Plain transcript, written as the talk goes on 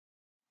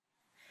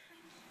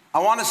I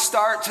want to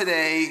start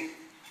today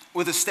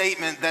with a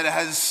statement that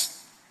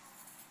has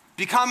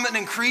become I've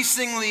become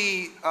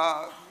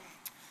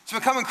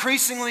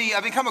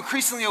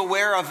increasingly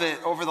aware of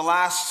it over the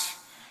last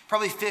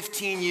probably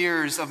 15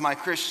 years of my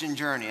Christian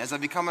journey. As I've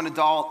become an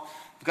adult,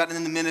 I've gotten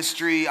into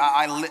ministry,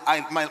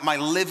 my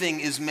living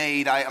is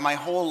made. My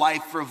whole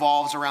life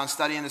revolves around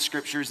studying the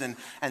scriptures and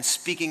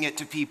speaking it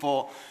to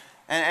people.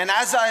 And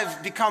as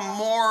I've become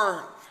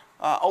more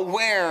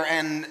aware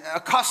and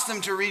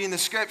accustomed to reading the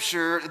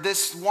scripture,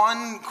 this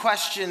one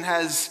question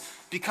has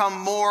become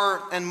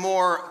more and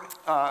more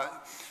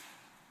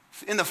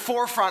in the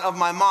forefront of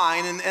my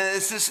mind, and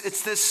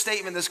it's this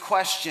statement, this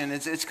question.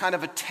 It's kind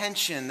of a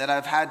tension that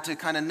I've had to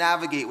kind of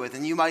navigate with,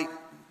 and you might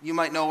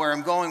know where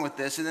I'm going with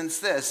this, and it's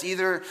this: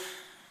 either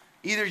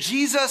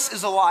Jesus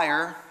is a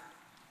liar,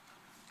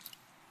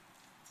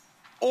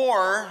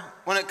 or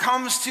when it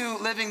comes to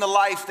living the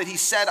life that he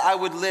said I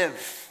would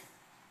live,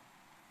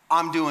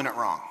 I'm doing it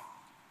wrong.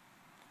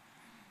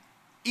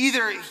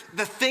 Either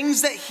the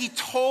things that he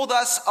told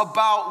us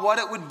about what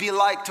it would be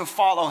like to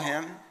follow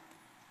him,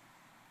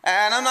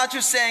 and I'm not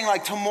just saying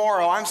like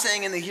tomorrow, I'm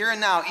saying in the here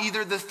and now,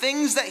 either the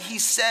things that he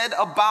said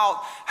about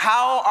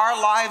how our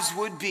lives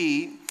would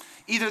be,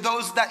 either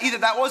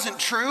that wasn't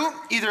true,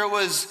 either it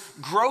was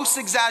gross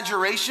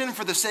exaggeration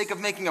for the sake of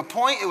making a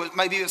point,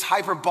 maybe it was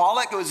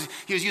hyperbolic,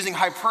 he was using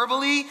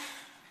hyperbole,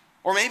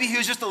 or maybe he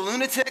was just a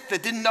lunatic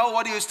that didn't know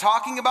what he was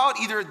talking about.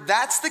 Either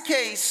that's the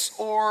case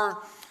or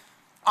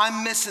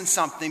I'm missing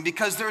something,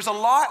 because there's a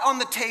lot on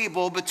the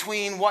table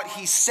between what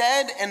he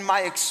said and my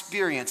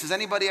experience. Has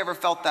anybody ever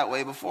felt that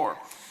way before?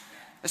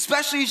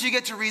 Especially as you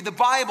get to read the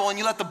Bible and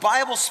you let the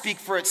Bible speak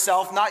for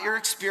itself, not your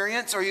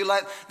experience, or you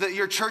let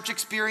your church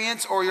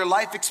experience or your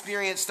life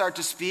experience start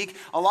to speak.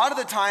 A lot of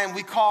the time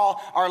we call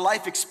our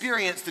life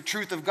experience the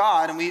truth of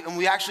God, and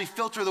we actually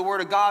filter the Word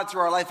of God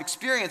through our life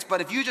experience.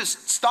 But if you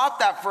just stop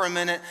that for a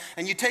minute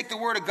and you take the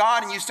Word of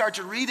God and you start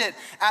to read it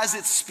as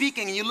it's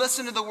speaking and you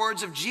listen to the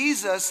words of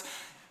Jesus,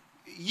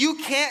 you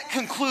can't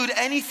conclude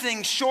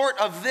anything short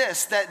of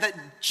this, that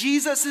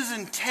Jesus'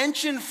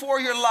 intention for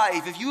your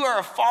life, if you are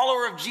a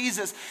follower of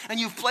Jesus and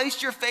you've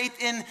placed your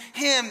faith in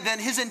him, then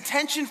his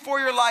intention for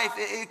your life,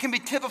 it can be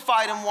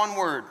typified in one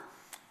word: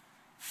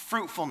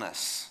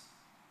 fruitfulness.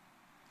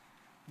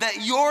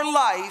 That your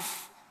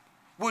life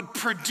would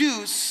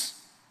produce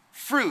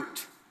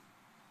fruit.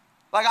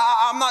 Like,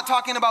 I'm not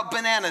talking about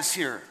bananas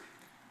here.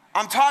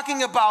 I'm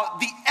talking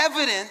about the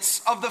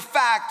evidence of the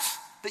fact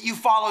that you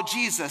follow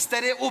Jesus,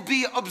 that it will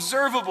be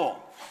observable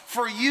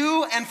for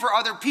you and for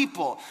other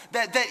people,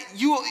 that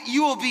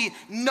you will be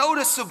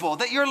noticeable,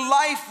 that your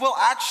life will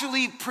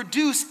actually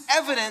produce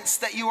evidence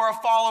that you are a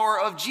follower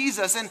of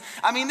Jesus. And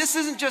I mean,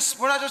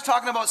 we're not just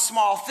talking about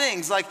small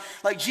things. Like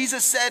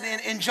Jesus said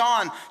in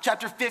John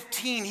chapter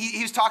 15,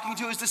 he was talking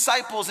to his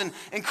disciples and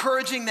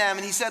encouraging them.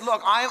 And he said,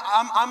 look,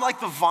 I'm like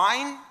the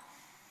vine.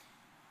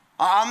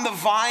 I'm the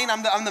vine,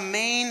 I'm the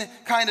main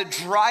kind of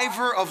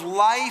driver of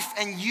life,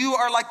 and you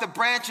are like the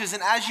branches.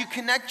 And as you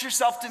connect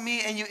yourself to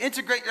me and you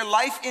integrate your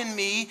life in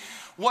me,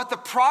 what the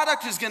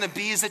product is going to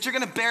be is that you're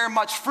going to bear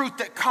much fruit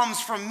that comes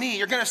from me.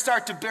 You're going to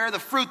start to bear the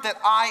fruit that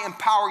I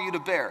empower you to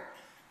bear.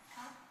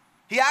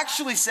 He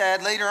actually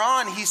said later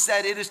on, he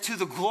said, it is to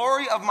the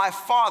glory of my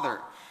Father.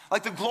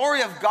 Like the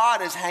glory of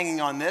God is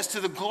hanging on this,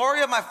 to the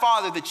glory of my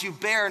Father, that you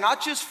bear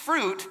not just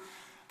fruit,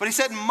 but he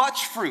said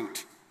much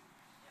fruit.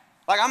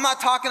 Like, I'm not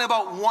talking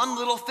about one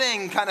little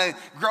thing kind of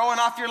growing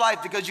off your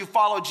life because you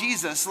follow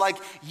Jesus. Like,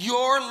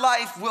 your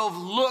life will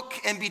look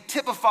and be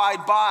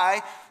typified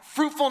by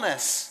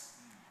fruitfulness.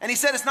 And he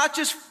said it's not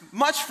just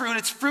much fruit,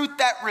 it's fruit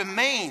that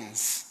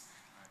remains.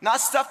 Not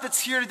stuff that's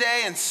here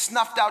today and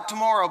snuffed out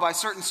tomorrow by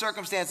certain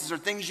circumstances or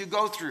things you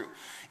go through.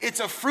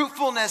 It's a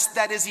fruitfulness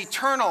that is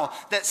eternal,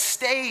 that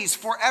stays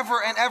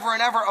forever and ever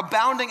and ever,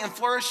 abounding and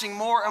flourishing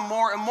more and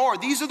more and more.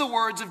 These are the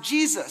words of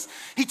Jesus.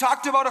 He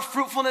talked about a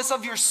fruitfulness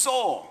of your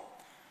soul.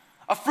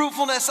 A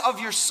fruitfulness of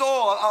your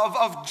soul,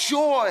 of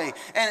joy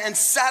and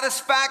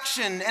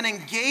satisfaction and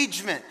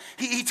engagement.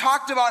 He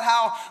talked about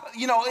how,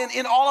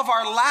 in all of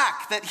our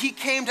lack, that he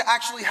came to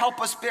actually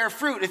help us bear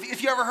fruit.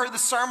 If you ever heard the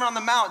Sermon on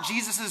the Mount,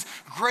 Jesus'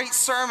 great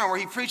sermon where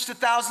he preached to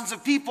thousands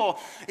of people,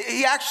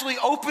 he actually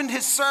opened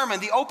his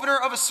sermon, the opener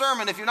of a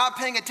sermon. If you're not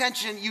paying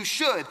attention, you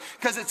should,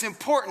 because it's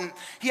important.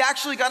 He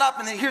actually got up,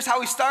 and then here's how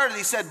he started.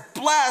 He said,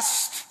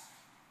 "Blessed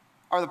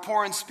are the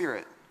poor in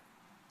spirit.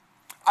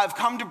 I've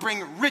come to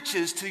bring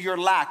riches to your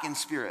lack in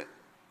spirit.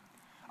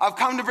 I've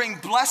come to bring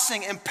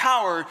blessing and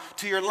power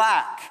to your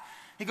lack."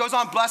 He goes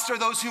on, "Blessed are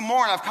those who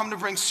mourn. I've come to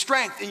bring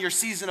strength in your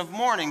season of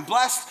mourning.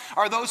 Blessed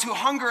are those who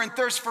hunger and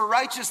thirst for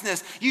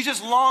righteousness. You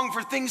just long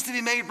for things to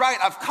be made right.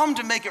 I've come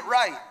to make it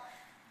right."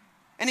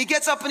 And he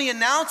gets up and he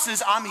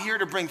announces, "I'm here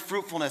to bring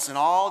fruitfulness in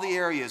all the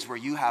areas where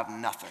you have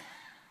nothing."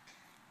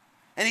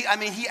 And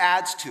he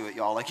adds to it,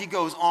 y'all. Like he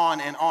goes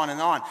on and on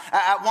and on.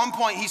 At one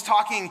point, he's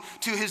talking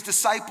to his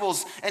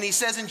disciples, and he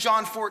says in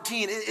John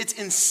 14, it's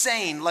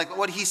insane, like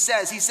what he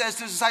says. He says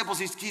to his disciples,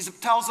 he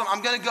tells them,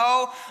 I'm going to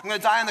go, I'm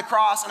going to die on the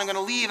cross, and I'm going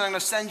to leave, and I'm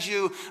going to send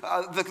you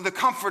the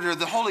Comforter,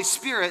 the Holy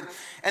Spirit.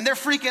 And they're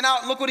freaking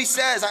out. Look what he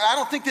says. I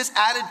don't think this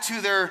added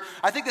to their,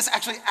 I think this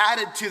actually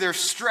added to their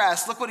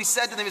stress. Look what he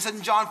said to them. He said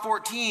in John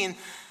 14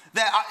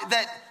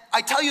 that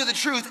I tell you the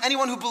truth,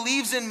 anyone who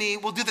believes in me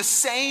will do the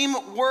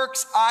same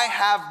works I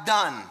have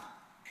done.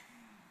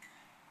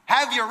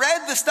 Have you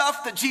read the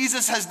stuff that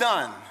Jesus has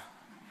done?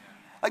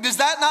 Like, does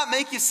that not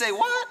make you say,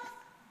 what?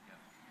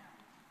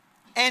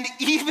 And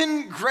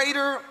even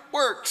greater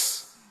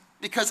works,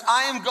 because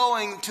I am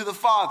going to the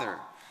Father.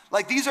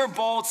 Like, these are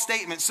bold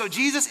statements. So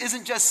Jesus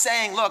isn't just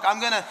saying, look,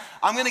 I'm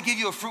gonna give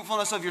you a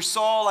fruitfulness of your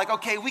soul. Like,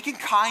 okay, we can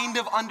kind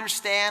of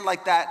understand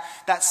like that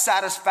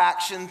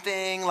satisfaction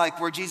thing, like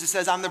where Jesus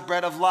says, I'm the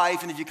bread of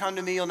life, and if you come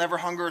to me, you'll never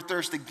hunger or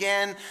thirst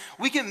again.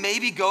 We can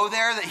maybe go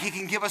there, that he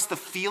can give us the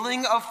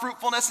feeling of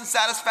fruitfulness and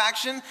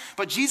satisfaction,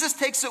 but Jesus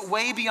takes it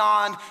way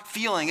beyond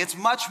feeling. It's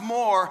much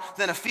more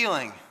than a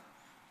feeling.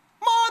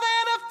 More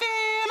than a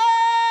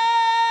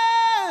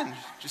feeling.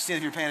 Just see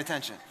if you're paying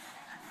attention.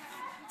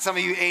 Some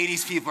of you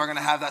 80s people are going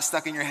to have that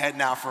stuck in your head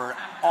now for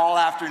all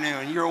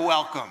afternoon. You're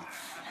welcome.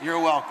 You're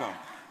welcome.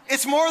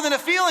 It's more than a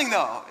feeling,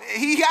 though.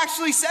 He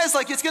actually says,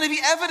 like, it's going to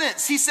be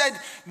evidence. He said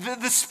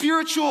the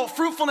spiritual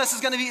fruitfulness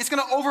is going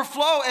to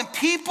overflow, and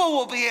people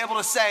will be able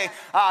to say,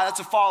 that's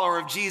a follower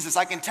of Jesus.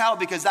 I can tell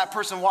because that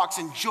person walks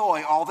in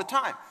joy all the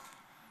time.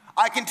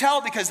 I can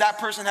tell because that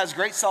person has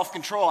great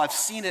self-control. I've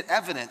seen it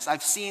evidence.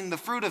 I've seen the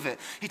fruit of it.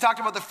 He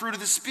talked about the fruit of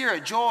the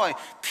Spirit, joy,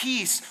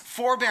 peace,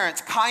 forbearance,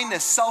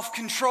 kindness,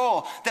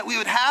 self-control, that we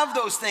would have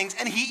those things.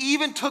 And he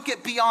even took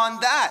it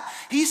beyond that.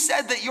 He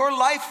said that your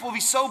life will be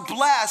so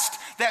blessed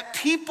that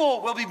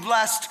people will be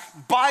blessed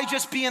by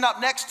just being up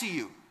next to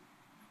you.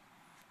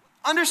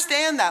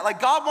 Understand that. Like,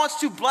 God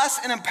wants to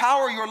bless and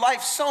empower your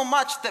life so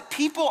much that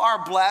people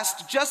are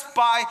blessed just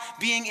by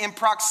being in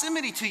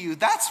proximity to you.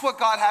 That's what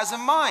God has in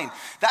mind.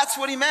 That's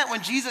what he meant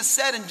when Jesus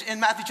said in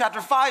Matthew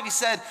chapter 5, he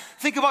said,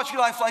 think about your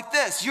life like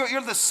this.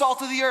 You're the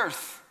salt of the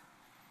earth.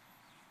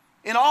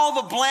 In all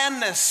the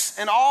blandness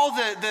and all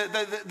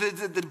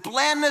the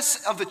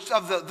blandness of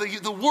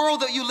the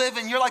world that you live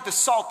in, you're like the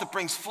salt that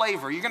brings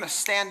flavor. You're going to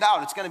stand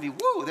out. It's going to be,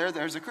 woo,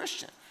 there's a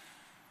Christian.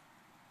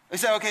 They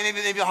say, okay,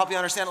 maybe I'll help you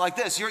understand it like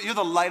this. You're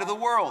the light of the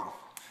world.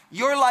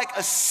 You're like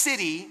a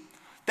city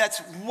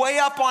that's way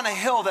up on a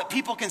hill that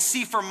people can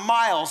see for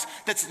miles,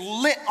 that's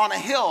lit on a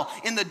hill.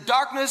 In the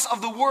darkness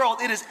of the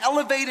world, it is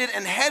elevated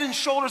and head and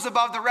shoulders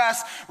above the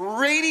rest,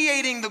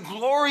 radiating the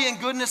glory and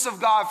goodness of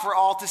God for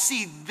all to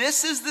see.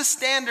 This is the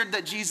standard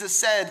that Jesus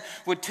said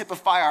would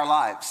typify our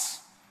lives.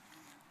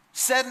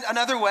 Said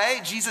another way,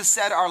 Jesus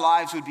said our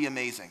lives would be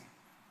amazing.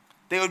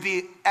 They would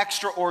be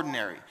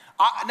extraordinary.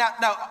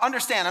 Now,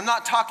 understand, I'm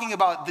not talking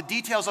about the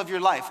details of your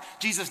life.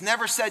 Jesus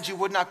never said you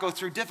would not go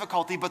through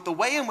difficulty, but the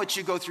way in which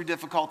you go through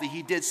difficulty,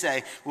 he did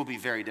say, will be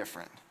very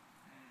different.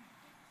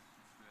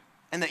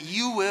 And that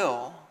you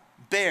will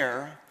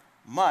bear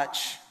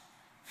much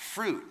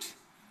fruit.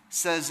 It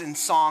says in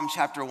Psalm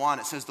chapter 1,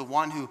 it says the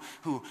one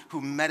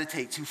who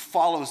meditates, who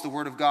follows the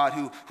word of God,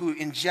 who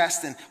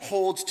ingests and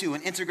holds to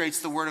and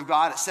integrates the word of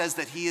God. It says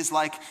that he is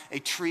like a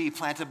tree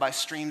planted by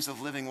streams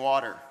of living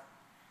water,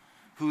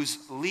 whose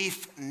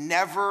leaf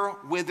never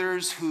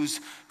withers,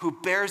 who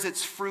bears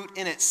its fruit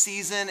in its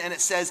season. And it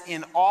says,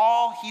 in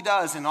all he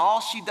does, in all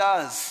she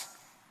does,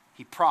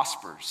 he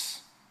prospers.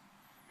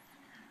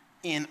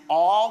 In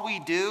all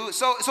we do.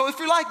 So if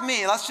you're like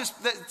me,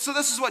 so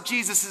this is what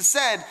Jesus has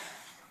said.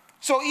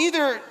 So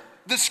either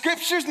the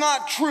scripture's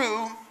not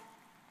true,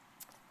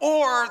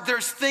 or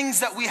there's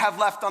things that we have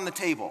left on the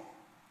table.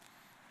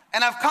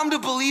 And I've come to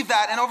believe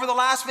that, and over the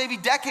last maybe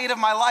decade of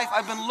my life,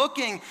 I've been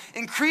looking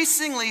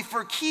increasingly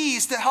for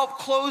keys to help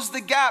close the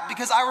gap,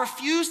 because I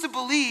refuse to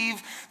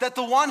believe that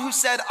the one who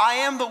said, I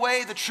am the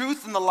way, the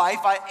truth, and the life,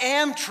 I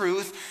am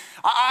truth.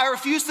 I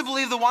refuse to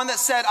believe the one that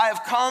said, I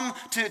have come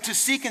to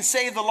seek and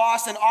save the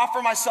lost and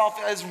offer myself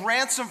as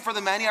ransom for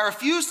the many. I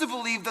refuse to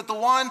believe that the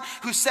one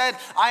who said,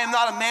 I am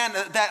not a man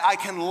that I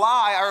can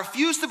lie. I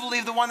refuse to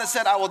believe the one that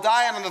said, I will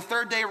die and on the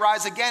third day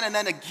rise again. And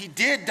then he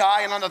did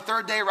die and on the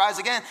third day rise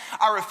again.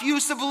 I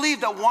refuse to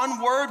believe that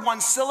one word, one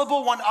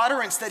syllable, one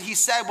utterance that he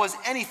said was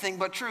anything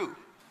but true. Amen.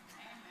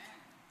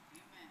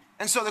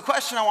 And so the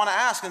question I want to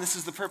ask, and this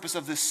is the purpose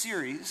of this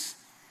series,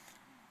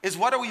 is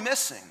what are we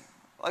missing?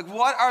 Like,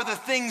 what are the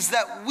things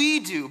that we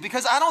do?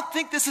 Because I don't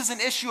think this is an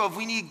issue of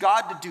we need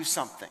God to do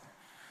something.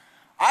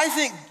 I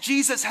think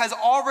Jesus has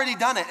already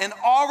done it and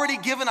already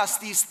given us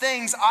these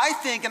things. I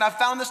think, and I've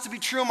found this to be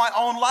true in my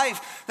own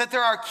life, that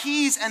there are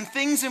keys and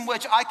things in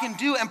which I can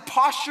do and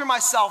posture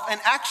myself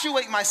and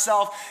actuate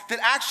myself that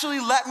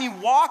actually let me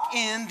walk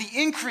in the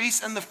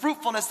increase and the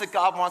fruitfulness that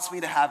God wants me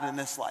to have in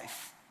this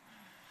life.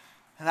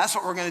 And that's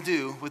what we're going to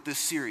do with this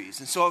series.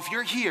 And so if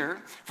you're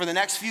here for the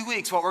next few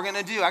weeks, what we're going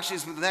to do, actually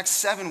is for the next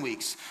 7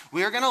 weeks,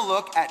 we are going to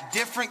look at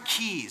different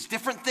keys,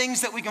 different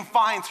things that we can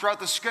find throughout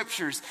the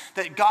scriptures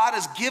that God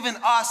has given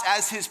us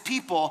as his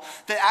people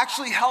that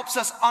actually helps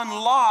us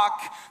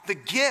unlock the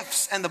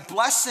gifts and the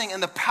blessing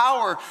and the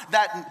power,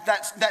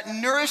 that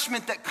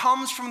nourishment that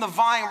comes from the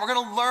vine. We're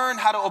going to learn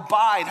how to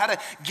abide, how to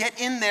get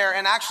in there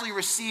and actually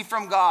receive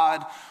from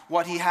God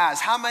what he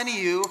has. How many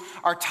of you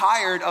are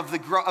tired of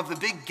the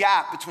big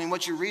gap between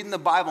what you read in the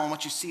Bible and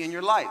what you see in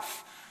your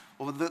life?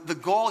 Well, the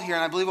goal here,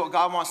 and I believe what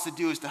God wants to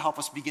do, is to help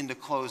us begin to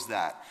close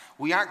that.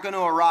 We aren't going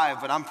to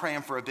arrive, but I'm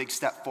praying for a big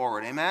step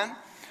forward. Amen?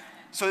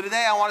 So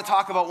today I want to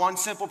talk about one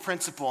simple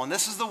principle, and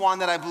this is the one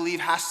that I believe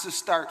has to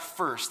start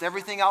first.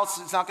 Everything else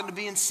is not going to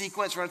be in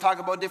sequence. We're going to talk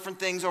about different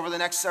things over the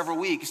next several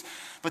weeks.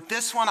 But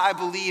this one, I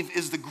believe,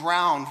 is the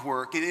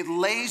groundwork. It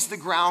lays the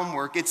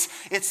groundwork. It's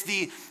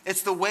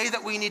the way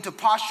that we need to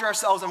posture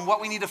ourselves and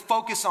what we need to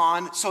focus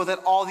on so that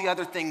all the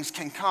other things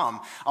can come.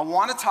 I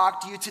want to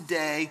talk to you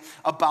today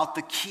about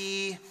the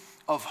key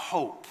of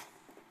hope.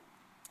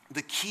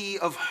 The key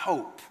of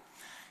hope.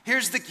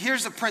 Here's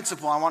the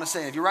principle I want to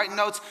say. If you're writing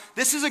notes,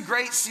 this is a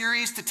great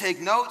series to take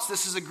notes.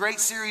 This is a great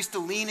series to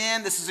lean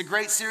in. This is a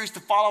great series to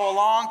follow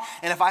along.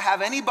 And if I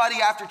have anybody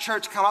after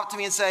church come up to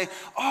me and say,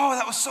 oh,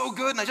 that was so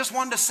good, and I just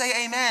wanted to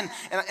say amen,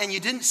 and you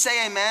didn't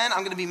say amen, I'm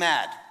going to be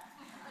mad.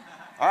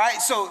 All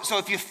right? So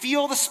if you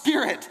feel the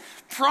Spirit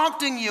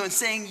prompting you and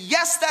saying,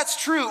 yes,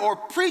 that's true, or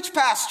preach,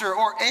 pastor,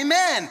 or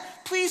amen,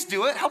 please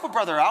do it. Help a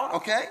brother out,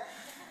 okay?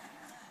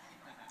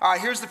 All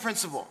right, here's the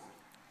principle.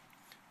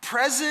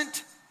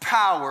 Present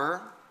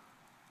power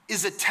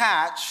is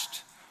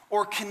attached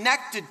or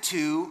connected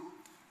to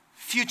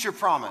future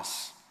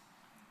promise.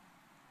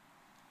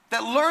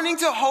 That learning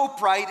to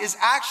hope right is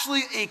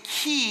actually a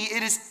key.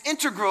 It is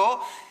integral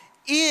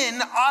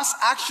in us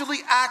actually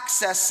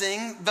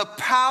accessing the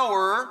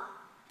power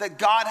that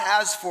God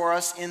has for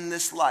us in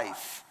this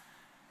life.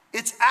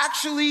 It's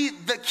actually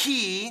the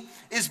key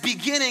is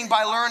beginning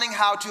by learning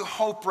how to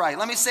hope right.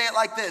 Let me say it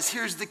like this.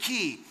 Here's the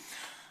key.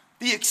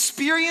 The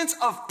experience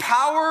of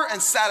power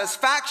and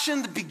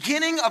satisfaction, the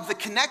beginning of the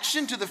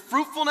connection to the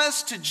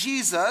fruitfulness to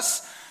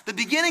Jesus, the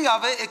beginning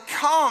of it, it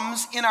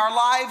comes in our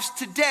lives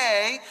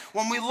today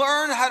when we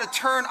learn how to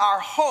turn our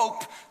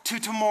hope to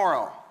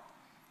tomorrow.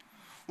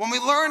 When we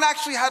learn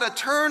actually how to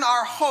turn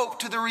our hope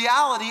to the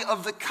reality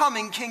of the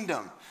coming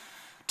kingdom.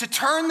 To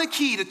turn the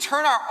key, to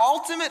turn our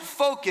ultimate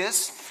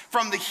focus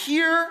from the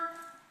here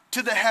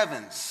to the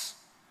heavens.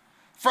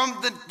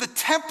 From the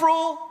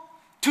temporal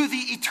to the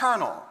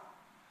eternal.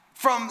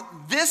 From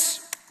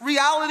this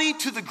reality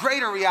to the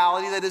greater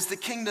reality that is the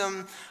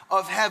kingdom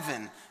of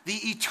heaven. The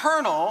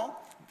eternal,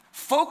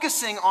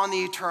 focusing on the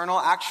eternal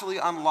actually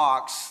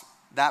unlocks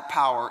that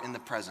power in the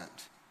present.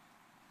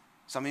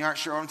 Some of you aren't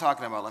sure what I'm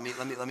talking about.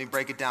 Let me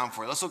break it down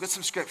for you. Let's look at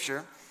some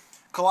scripture.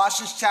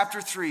 Colossians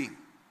chapter 3.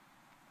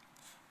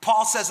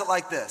 Paul says it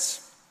like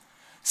this.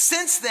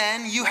 Since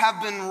then, you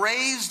have been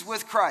raised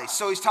with Christ.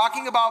 So he's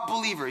talking about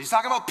believers. He's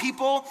talking about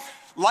people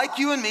like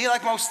you and me,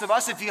 like most of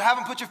us. If you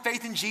haven't put your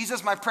faith in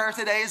Jesus, my prayer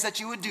today is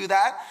that you would do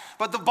that.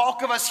 But the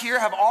bulk of us here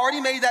have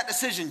already made that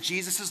decision.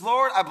 Jesus is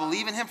Lord. I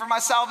believe in him for my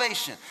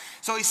salvation.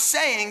 So he's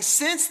saying,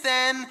 since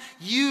then,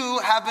 you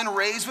have been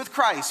raised with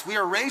Christ. We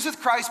are raised with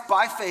Christ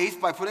by faith,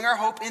 by putting our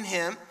hope in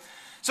him.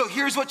 So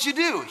here's what you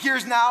do.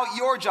 Here's now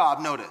your job,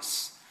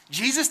 notice.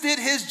 Jesus did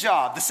his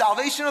job, the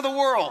salvation of the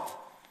world,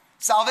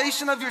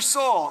 salvation of your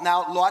soul.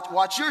 Now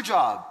watch your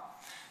job.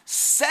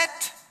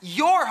 Set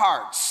your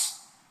hearts.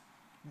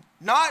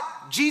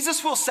 Not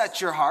Jesus will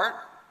set your heart.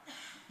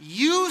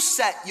 You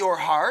set your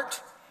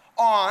heart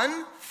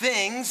on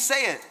things,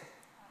 say it,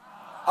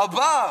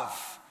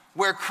 above,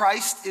 where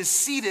Christ is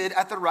seated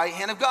at the right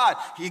hand of God.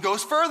 He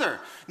goes further.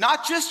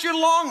 Not just your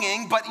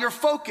longing, but your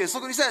focus.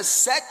 Look what he says.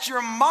 Set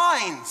your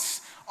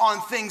minds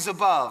on things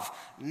above,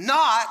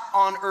 not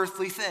on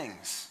earthly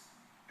things.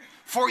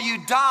 For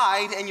you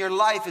died and your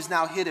life is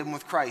now hidden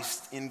with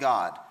Christ in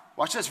God.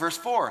 Watch this, verse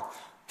 4,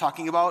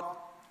 talking about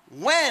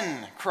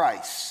when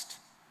Christ,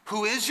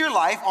 who is your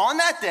life, on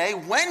that day,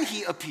 when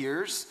he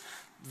appears,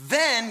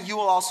 then you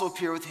will also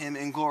appear with him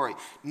in glory.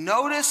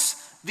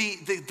 Notice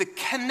the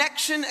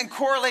connection and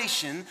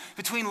correlation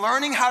between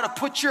learning how to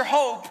put your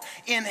hope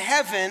in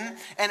heaven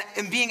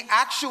and being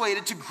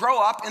actuated to grow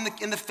up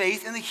in the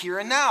faith in the here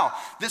and now.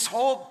 This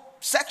whole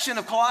section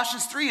of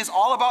Colossians 3 is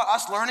all about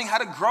us learning how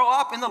to grow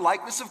up in the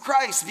likeness of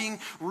Christ, being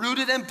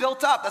rooted and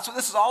built up. That's what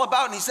this is all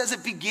about. And he says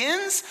it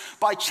begins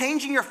by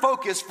changing your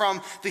focus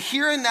from the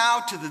here and now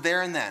to the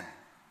there and then.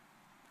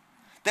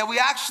 That we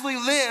actually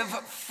live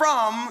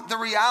from the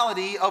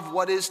reality of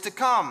what is to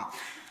come.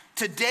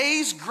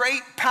 Today's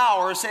great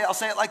power, I'll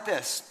say it like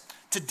this.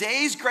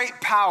 Today's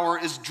great power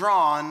is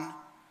drawn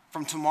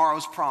from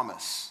tomorrow's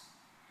promise.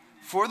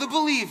 For the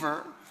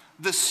believer,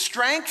 the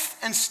strength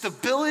and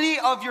stability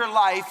of your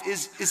life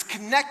is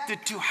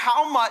connected to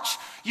how much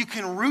you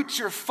can root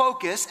your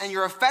focus and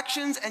your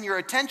affections and your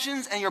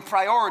attentions and your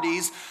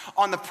priorities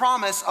on the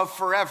promise of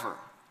forever.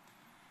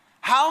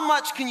 How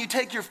much can you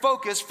take your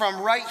focus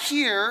from right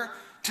here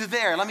to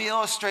there. Let me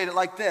illustrate it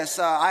like this.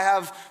 I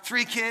have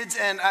 3 kids,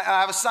 and I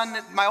have a son.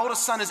 My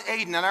oldest son is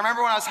Aiden, and I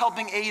remember when I was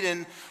helping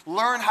Aiden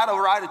learn how to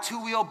ride a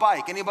 2-wheel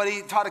bike.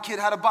 Anybody taught a kid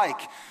how to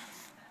bike?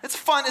 It's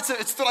fun.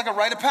 It's like a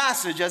rite of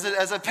passage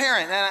as a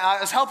parent. And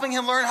I was helping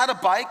him learn how to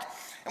bike,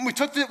 and we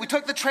took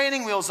the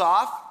training wheels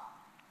off.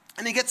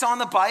 And he gets on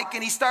the bike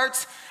and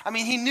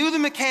he knew the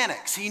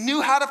mechanics. He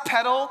knew how to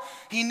pedal.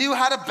 He knew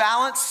how to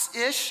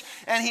balance-ish.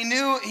 And he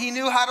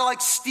knew how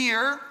to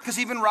steer, because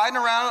he'd been riding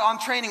around on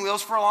training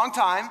wheels for a long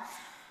time.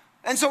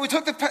 And so we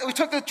took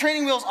the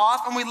training wheels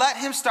off and I let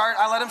him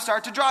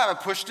start to drive. I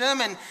pushed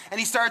him and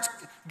he starts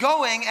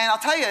going. And I'll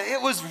tell you,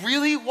 it was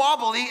really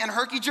wobbly and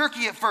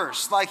herky-jerky at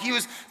first. Like he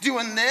was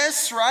doing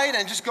this, right?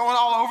 And just going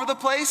all over the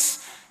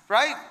place,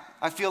 right?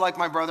 I feel like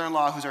my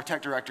brother-in-law, who's our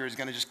tech director, is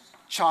going to just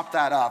chop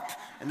that up,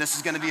 and this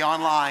is going to be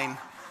online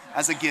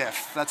as a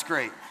GIF. That's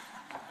great.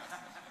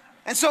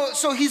 And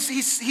so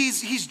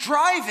he's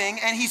driving,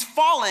 and he's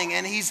falling,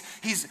 and he's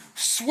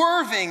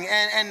swerving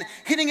and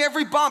hitting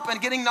every bump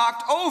and getting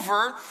knocked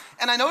over.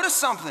 And I noticed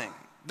something.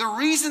 The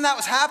reason that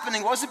was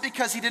happening wasn't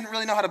because he didn't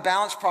really know how to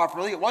balance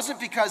properly. It wasn't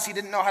because he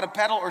didn't know how to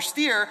pedal or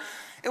steer.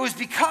 It was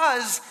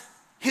because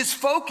his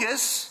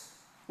focus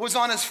was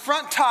on his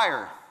front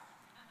tire.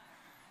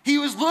 He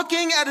was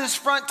looking at his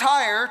front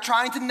tire,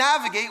 trying to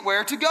navigate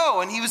where to go.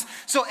 And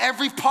so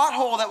every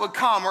pothole that would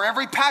come or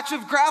every patch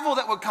of gravel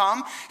that would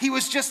come, he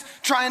was just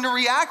trying to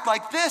react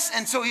like this.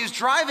 And so he was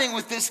driving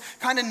with this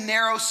kind of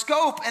narrow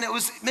scope, and it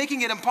was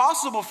making it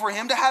impossible for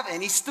him to have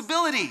any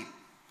stability.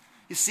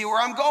 You see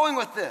where I'm going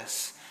with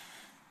this?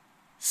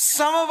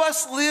 Some of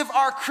us live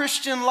our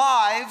Christian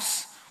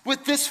lives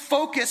with this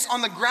focus on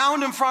the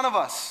ground in front of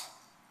us.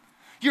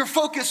 You're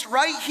focused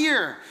right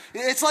here.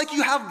 It's like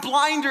you have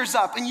blinders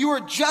up and you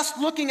are just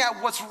looking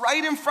at what's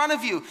right in front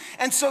of you.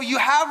 And so you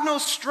have no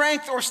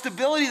strength or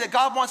stability that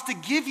God wants to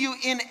give you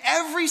in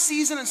every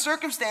season and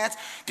circumstance,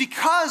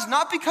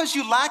 not because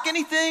you lack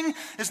anything.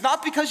 It's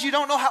not because you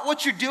don't know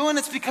what you're doing.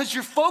 It's because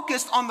you're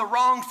focused on the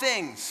wrong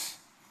things.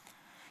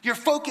 You're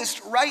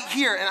focused right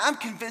here. And I'm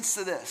convinced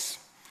of this.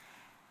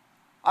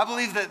 I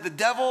believe that the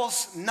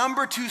devil's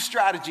number 2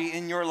 strategy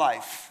in your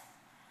life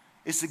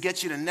is to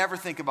get you to never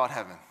think about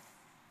heaven.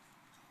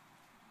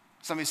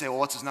 Somebody say, well,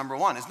 what's his number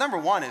 1? His number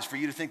 1 is for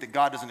you to think that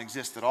God doesn't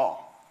exist at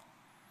all.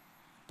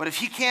 But if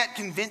he can't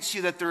convince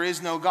you that there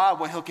is no God,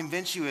 what he'll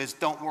convince you is,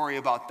 don't worry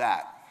about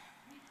that.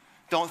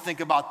 Don't think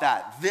about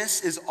that.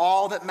 This is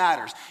all that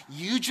matters.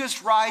 You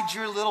just ride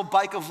your little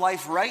bike of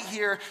life right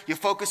here. You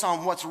focus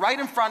on what's right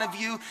in front of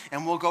you,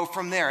 and we'll go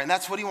from there. And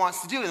that's what he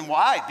wants to do. And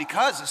why?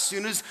 Because as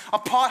soon as a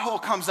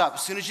pothole comes up,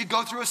 as soon as you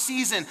go through a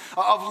season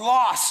of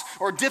loss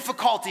or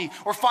difficulty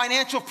or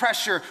financial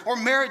pressure or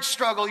marriage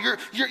struggle,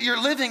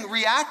 you're living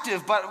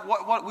reactive. But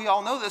what we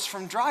all know this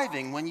from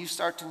driving, when you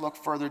start to look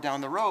further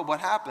down the road,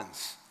 what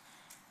happens?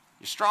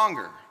 You're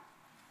stronger.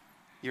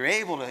 You're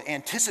able to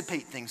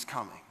anticipate things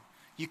coming.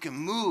 You can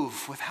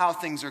move with how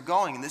things are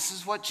going. And this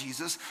is what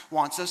Jesus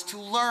wants us to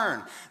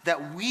learn,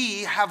 that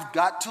we have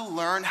got to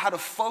learn how to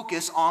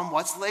focus on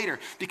what's later.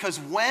 Because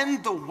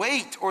when the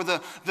weight or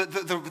the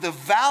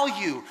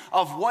value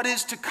of what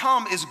is to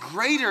come is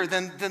greater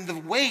than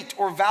the weight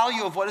or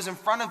value of what is in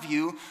front of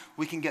you,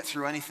 we can get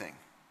through anything.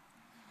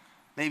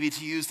 Maybe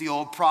to use the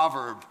old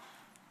proverb,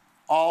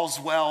 all's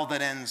well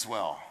that ends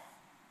well.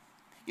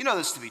 You know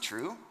this to be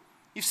true.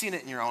 You've seen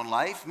it in your own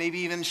life,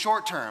 maybe even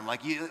short term.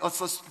 Like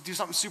let's do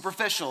something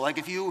superficial. Like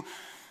if you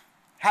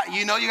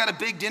got a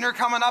big dinner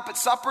coming up at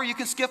supper, you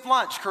can skip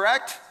lunch,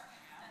 correct?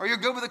 Or you're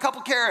good with a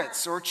couple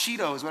carrots or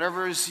Cheetos,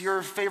 whatever is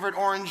your favorite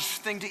orange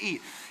thing to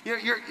eat.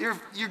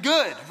 You're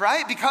good,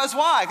 right? Because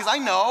why? Because I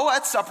know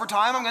at supper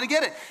time I'm going to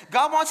get it.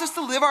 God wants us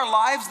to live our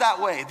lives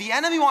that way. The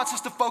enemy wants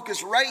us to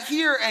focus right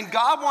here, and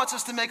God wants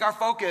us to make our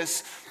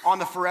focus on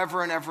the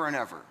forever and ever and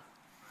ever.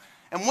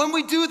 And when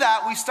we do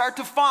that, we start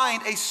to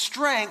find a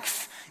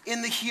strength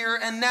in the here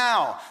and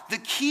now. The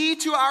key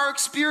to our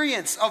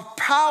experience of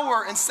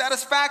power and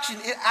satisfaction,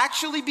 it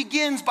actually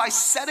begins by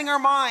setting our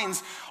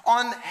minds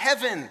on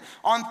heaven,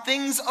 on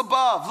things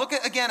above. Look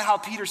at again how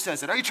Peter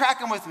says it. Are you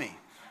tracking with me?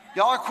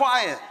 Y'all are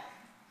quiet.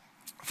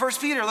 1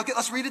 Peter,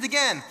 let's read it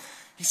again.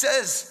 He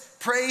says,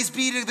 praise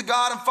be to the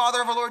God and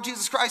Father of our Lord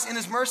Jesus Christ. In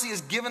his mercy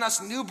has given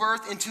us new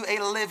birth into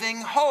a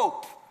living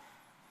hope.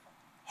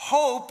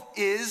 Hope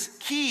is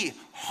key.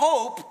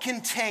 Hope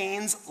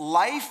contains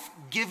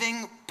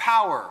life-giving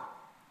power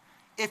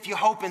if you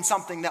hope in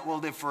something that will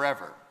live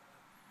forever.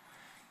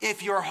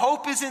 If your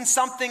hope is in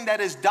something that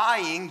is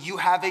dying, you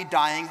have a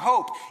dying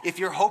hope. If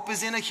your hope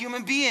is in a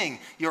human being,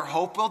 your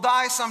hope will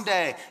die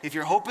someday. If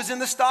your hope is in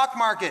the stock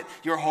market,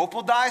 your hope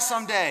will die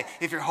someday.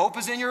 If your hope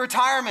is in your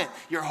retirement,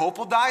 your hope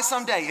will die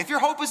someday. If your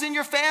hope is in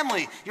your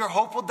family, your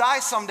hope will die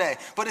someday.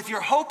 But if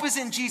your hope is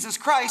in Jesus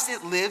Christ,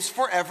 it lives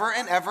forever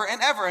and ever and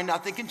ever, and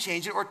nothing can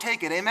change it or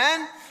take it.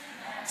 Amen?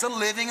 It's a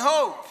living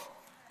hope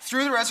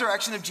through the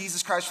resurrection of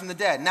Jesus Christ from the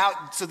dead.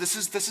 Now, so this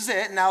is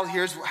it. Now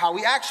here's how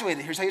we actuate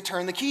it. Here's how you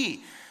turn the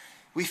key.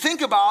 We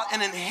think about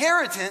an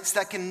inheritance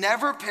that can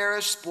never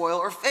perish, spoil,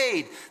 or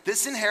fade.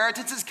 This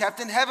inheritance is kept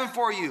in heaven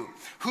for you,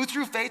 who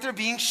through faith are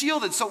being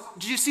shielded. So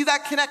do you see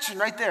that connection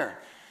right there?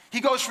 He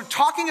goes from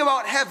talking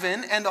about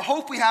heaven and the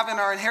hope we have in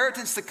our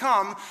inheritance to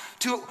come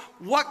to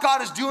what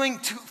God is doing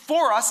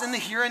for us in the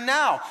here and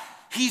now.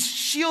 He's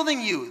shielding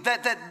you,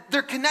 that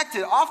they're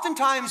connected.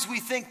 Oftentimes we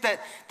think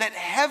that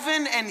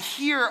heaven and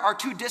here are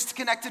two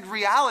disconnected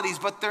realities,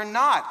 but they're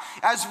not.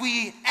 As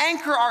we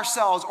anchor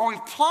ourselves or we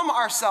plumb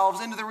ourselves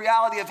into the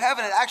reality of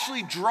heaven, it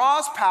actually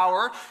draws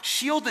power,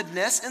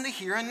 shieldedness in the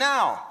here and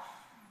now.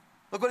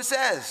 Look what it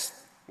says.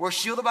 We're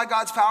shielded by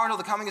God's power until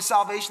the coming of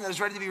salvation that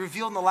is ready to be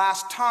revealed in the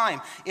last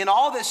time. In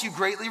all this you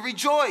greatly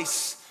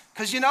rejoice,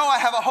 because you know I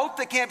have a hope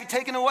that can't be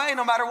taken away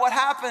no matter what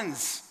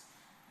happens.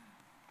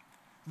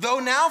 Though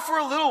now for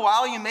a little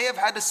while you may have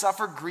had to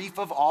suffer grief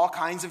of all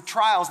kinds of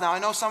trials. Now I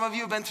know some of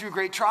you have been through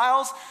great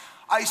trials.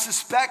 I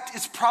suspect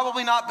it's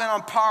probably not been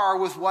on par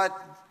with what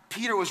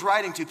Peter was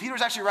writing to. Peter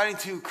was actually writing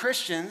to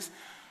Christians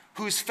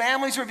whose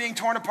families were being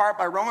torn apart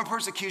by Roman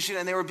persecution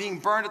and they were being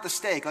burned at the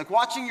stake. Like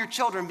watching your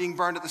children being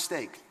burned at the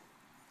stake.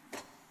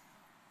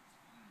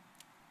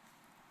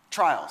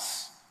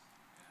 Trials.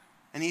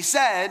 And he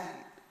said,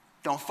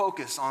 don't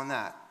focus on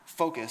that.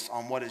 Focus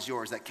on what is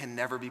yours that can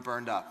never be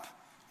burned up.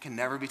 Can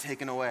never be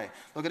taken away.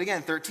 Look at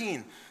again,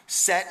 13.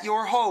 Set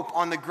your hope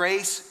on the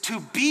grace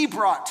to be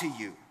brought to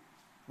you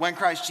when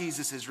Christ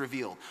Jesus is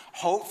revealed.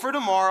 Hope for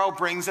tomorrow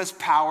brings us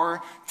power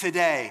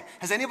today.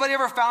 Has anybody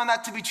ever found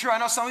that to be true? I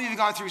know some of you have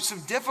gone through some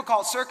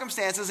difficult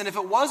circumstances, and if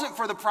it wasn't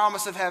for the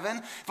promise of heaven,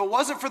 if it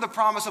wasn't for the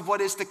promise of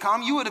what is to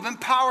come, you would have been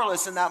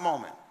powerless in that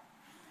moment.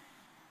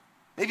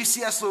 Maybe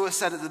C.S. Lewis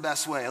said it the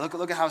best way.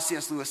 Look at how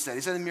C.S. Lewis said it.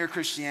 He said in Mere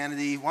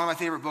Christianity, one of my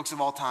favorite books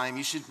of all time.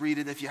 You should read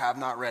it if you have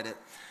not read it.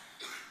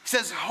 He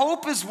says,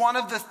 hope is one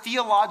of the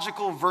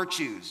theological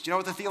virtues. Do you know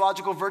what the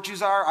theological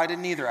virtues are? I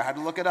didn't either. I had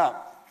to look it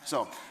up.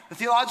 So the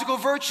theological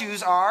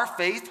virtues are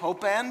faith,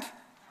 hope, and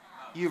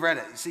you read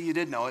it. See, you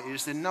did know it. You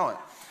just didn't know it.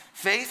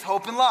 Faith,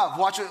 hope, and love.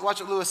 Watch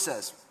what Lewis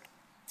says.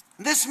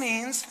 This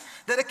means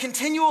that a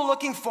continual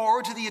looking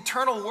forward to the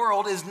eternal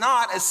world is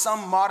not, as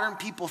some modern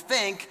people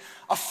think,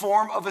 a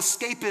form of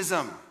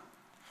escapism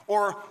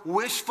or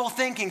wishful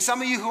thinking.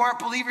 Some of you who aren't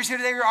believers here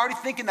today are already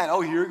thinking that,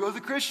 oh, here go the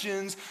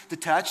Christians,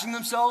 detaching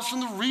themselves from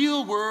the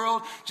real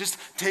world, just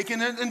taking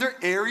it in their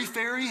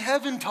airy-fairy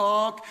heaven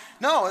talk.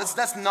 No,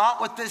 that's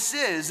not what this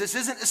is. This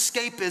isn't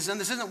escapism.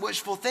 This isn't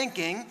wishful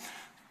thinking.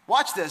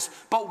 Watch this.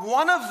 But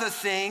one of the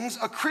things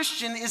a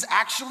Christian is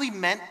actually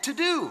meant to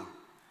do.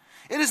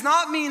 It does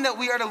not mean that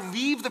we are to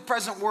leave the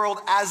present world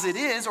as it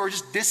is or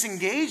just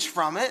disengage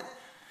from it.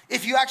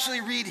 If you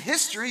actually read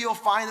history, you'll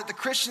find that the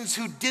Christians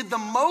who did the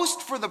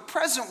most for the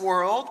present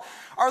world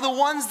are the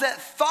ones that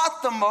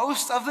thought the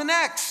most of the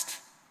next.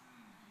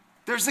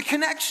 There's a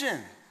connection.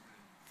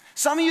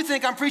 Some of you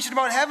think I'm preaching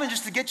about heaven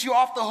just to get you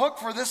off the hook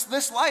for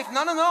this life.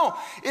 No.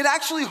 It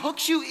actually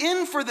hooks you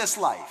in for this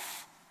life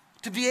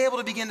to be able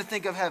to begin to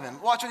think of heaven.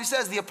 Watch what he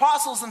says. The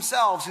apostles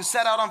themselves who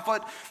set out on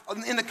foot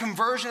in the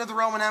conversion of the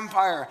Roman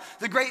Empire,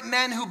 the great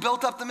men who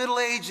built up the Middle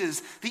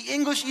Ages, the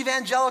English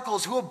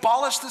evangelicals who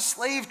abolished the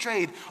slave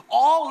trade,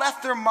 all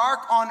left their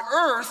mark on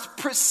earth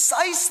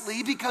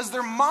precisely because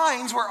their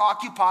minds were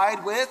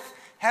occupied with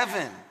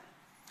heaven.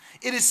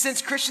 It is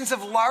since Christians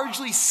have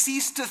largely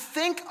ceased to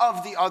think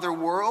of the other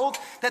world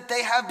that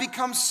they have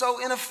become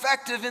so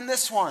ineffective in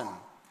this one.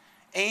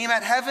 Aim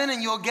at heaven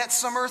and you'll get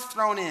some earth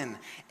thrown in.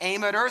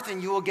 Aim at earth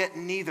and you will get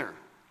neither.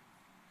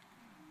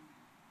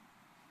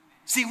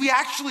 See, we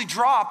actually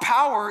draw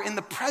power in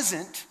the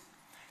present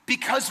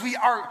because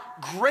our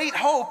great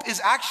hope is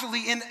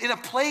actually in a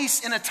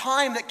place, in a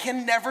time that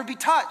can never be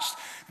touched.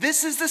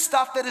 This is the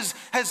stuff that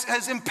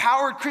has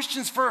empowered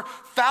Christians for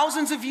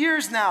thousands of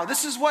years now.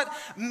 This is what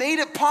made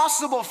it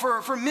possible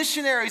for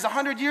missionaries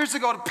 100 years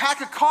ago to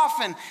pack a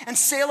coffin and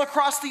sail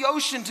across the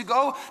ocean to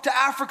go to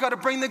Africa to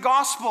bring the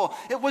gospel.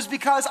 It was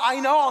because I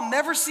know I'll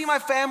never see my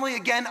family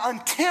again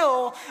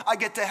until I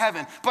get to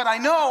heaven. But I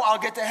know I'll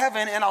get to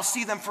heaven and I'll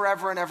see them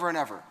forever and ever and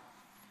ever.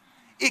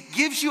 It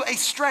gives you a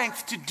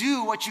strength to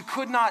do what you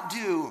could not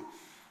do.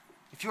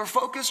 If you're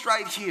focused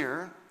right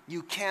here,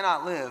 you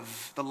cannot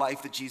live the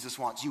life that Jesus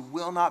wants. You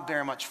will not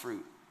bear much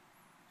fruit.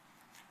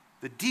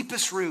 The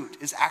deepest root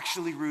is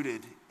actually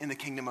rooted in the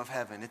kingdom of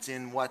heaven. It's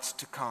in what's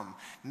to come.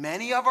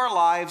 Many of our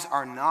lives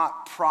are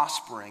not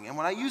prospering. And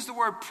when I use the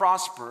word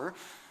prosper,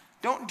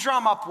 don't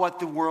drum up what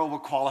the world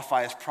would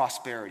qualify as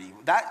prosperity.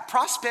 That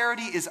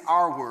prosperity is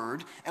our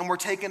word, and we're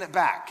taking it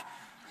back.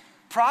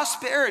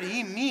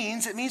 Prosperity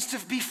means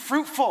to be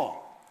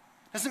fruitful.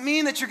 Doesn't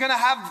mean that you're going to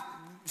have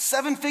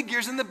 7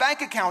 figures in the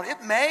bank account.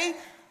 It may,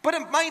 but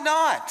it might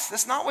not.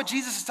 That's not what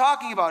Jesus is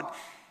talking about.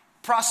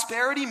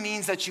 Prosperity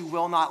means that you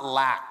will not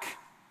lack.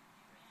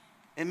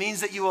 It means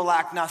that you will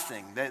lack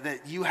nothing,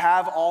 that you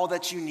have all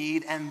that you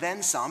need and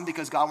then some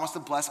because God wants to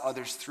bless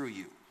others through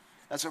you.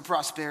 That's what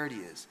prosperity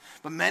is.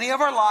 But many of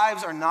our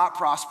lives are not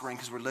prospering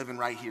because we're living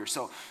right here.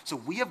 So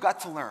we have got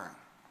to learn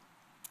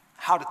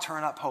how to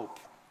turn up hope.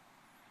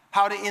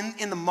 How to,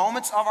 in the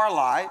moments of our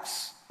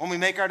lives, when we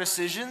make our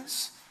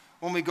decisions,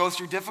 when we go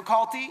through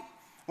difficulty,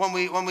 when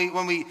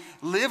we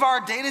live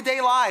our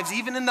day-to-day lives,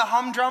 even in the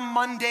humdrum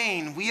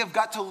mundane, we have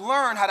got to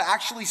learn how to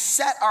actually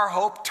set our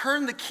hope,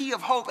 turn the key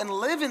of hope, and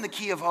live in the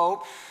key of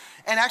hope,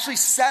 and actually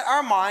set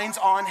our minds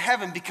on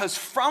heaven, because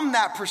from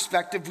that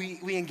perspective,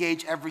 we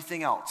engage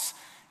everything else.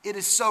 It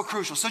is so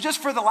crucial. So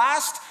just for the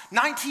last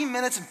 19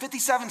 minutes and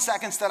 57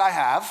 seconds that I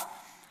have,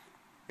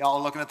 y'all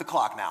are looking at the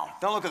clock now.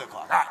 Don't look at the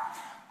clock. All right.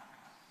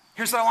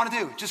 Here's what I want to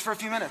do, just for a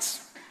few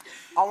minutes.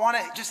 I want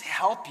to just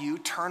help you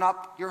turn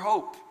up your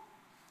hope,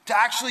 to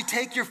actually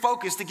take your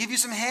focus, to give you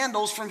some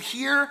handles from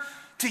here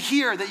to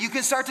here, that you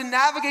can start to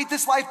navigate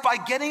this life by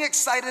getting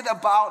excited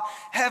about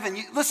heaven.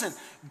 Listen,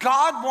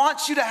 God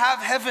wants you to have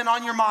heaven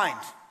on your mind.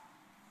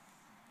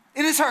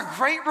 It is our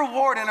great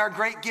reward and our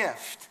great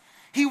gift.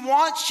 He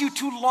wants you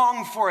to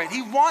long for it.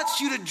 He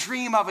wants you to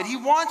dream of it. He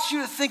wants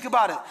you to think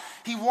about it.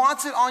 He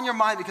wants it on your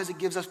mind because it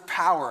gives us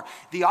power.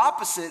 The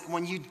opposite,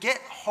 when you get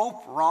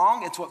hope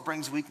wrong, it's what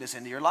brings weakness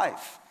into your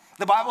life.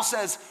 The Bible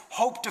says,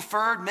 hope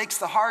deferred makes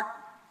the heart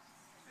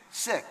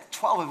sick.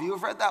 12 of you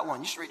have read that one.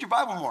 You should read your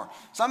Bible more.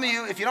 Some of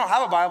you, if you don't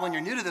have a Bible and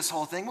you're new to this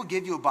whole thing, we'll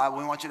give you a Bible.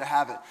 We want you to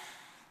have it.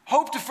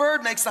 Hope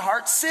deferred makes the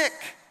heart sick.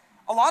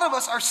 A lot of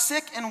us are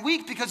sick and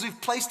weak because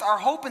we've placed our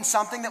hope in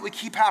something that we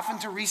keep having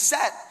to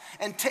reset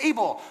and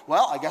table.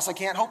 Well, I guess I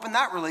can't hope in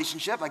that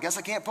relationship. I guess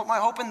I can't put my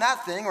hope in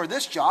that thing or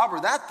this job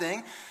or that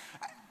thing.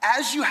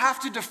 As you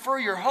have to defer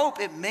your hope,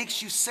 it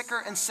makes you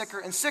sicker and sicker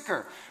and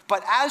sicker.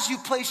 But as you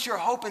place your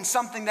hope in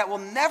something that will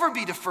never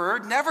be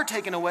deferred, never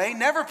taken away,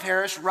 never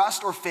perish,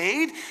 rust, or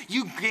fade,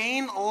 you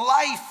gain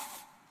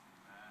life.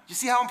 You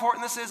see how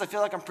important this is? I feel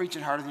like I'm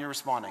preaching harder than you're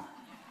responding.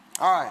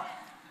 All right.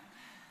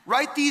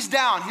 Write these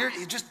down. Here,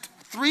 just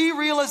 3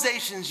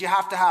 realizations you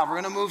have to have.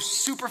 We're going to move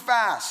super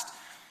fast.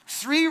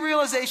 3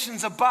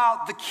 realizations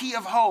about the key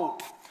of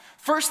hope.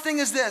 First thing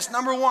is this.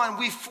 Number 1,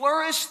 we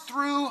flourish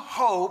through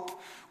hope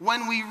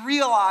when we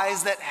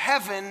realize that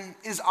heaven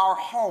is our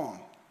home.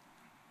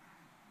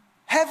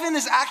 Heaven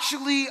is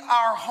actually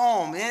our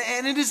home,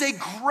 and it is a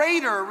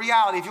greater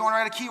reality. If you want to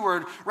write a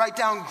keyword, write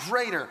down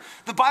greater.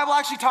 The Bible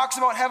actually talks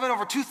about heaven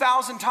over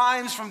 2,000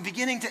 times from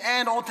beginning to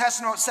end. Old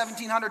Testament,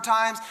 1,700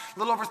 times, a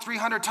little over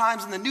 300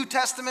 times in the New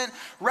Testament.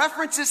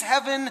 References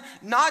heaven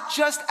not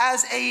just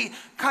as a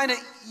kind of,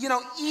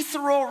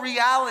 ethereal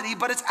reality,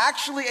 but it's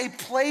actually a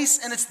place,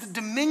 and it's the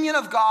dominion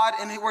of God,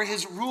 and where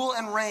his rule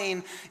and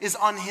reign is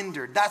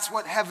unhindered. That's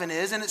what heaven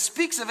is, and it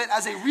speaks of it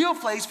as a real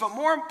place, but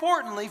more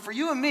importantly, for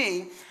you and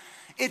me,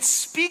 it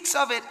speaks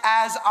of it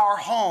as our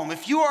home.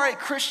 If you are a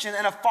Christian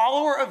and a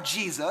follower of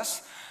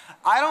Jesus,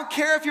 I don't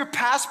care if your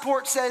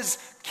passport says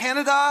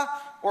Canada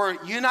or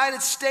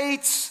United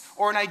States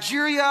or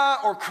Nigeria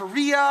or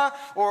Korea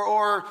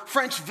or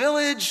French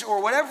Village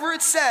or whatever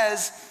it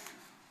says,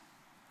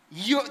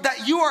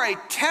 that you are a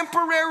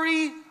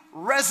temporary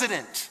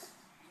resident.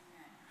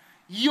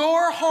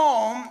 Your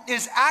home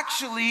is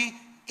actually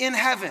in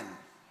heaven.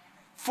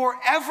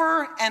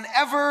 Forever and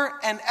ever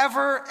and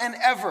ever and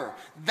ever.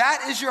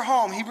 That is your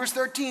home. Hebrews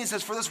 13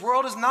 says, for this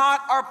world is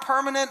not our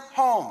permanent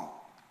home.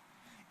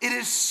 It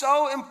is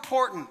so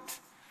important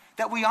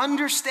that we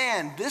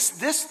understand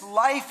this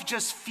life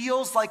just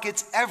feels like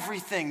it's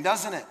everything,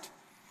 doesn't it?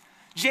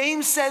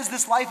 James says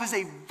this life is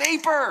a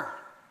vapor.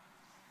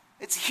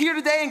 It's here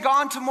today and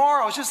gone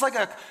tomorrow. It's just like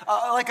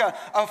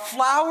a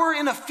flower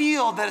in a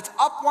field that it's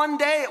up one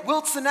day, it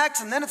wilts the next,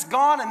 and then it's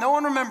gone and no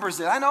one remembers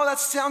it. I know that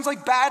sounds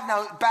like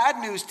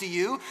bad news to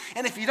you.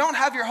 And if you don't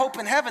have your hope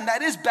in heaven,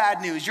 that is bad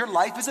news. Your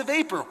life is a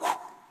vapor.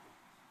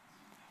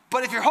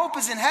 But if your hope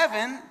is in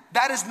heaven,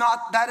 that is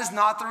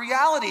not the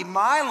reality.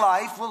 My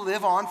life will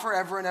live on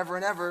forever and ever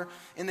and ever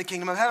in the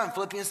kingdom of heaven.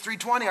 Philippians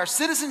 3:20, our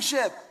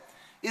citizenship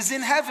is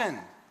in heaven.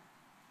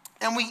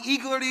 And we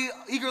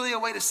eagerly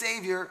await a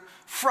Savior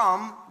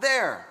from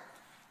there.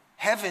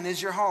 Heaven is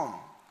your home.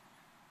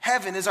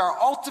 Heaven is our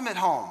ultimate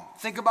home.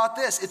 Think about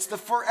this. It's the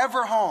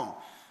forever home.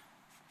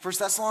 1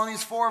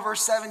 Thessalonians 4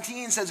 verse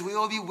 17 says we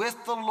will be with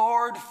the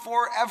Lord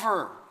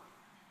forever.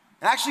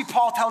 And actually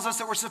Paul tells us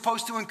that we're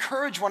supposed to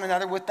encourage one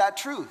another with that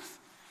truth.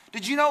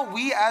 Did you know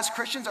we as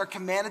Christians are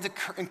commanded to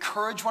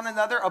encourage one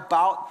another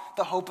about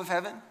the hope of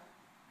heaven?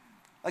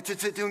 Like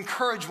to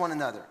encourage one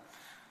another.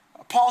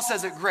 Paul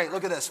says it great.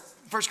 Look at this.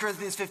 1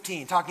 Corinthians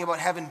 15, talking about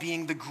heaven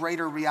being the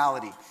greater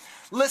reality.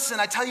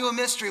 Listen, I tell you a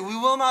mystery. We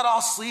will not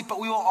all sleep,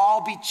 but we will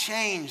all be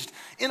changed.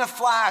 In a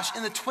flash,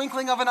 in the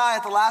twinkling of an eye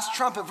at the last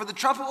trumpet. For the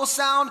trumpet will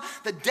sound,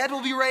 the dead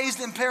will be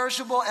raised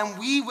imperishable, and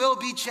we will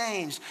be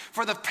changed.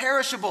 For the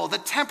perishable, the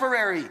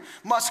temporary,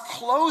 must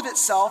clothe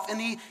itself in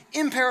the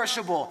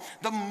imperishable.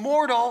 The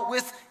mortal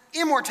with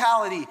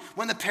immortality.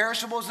 When the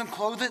perishable is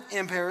clothed with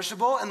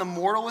imperishable and the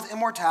mortal with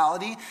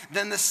immortality,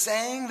 then the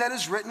saying that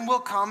is written will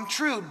come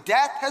true.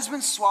 Death has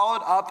been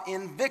swallowed up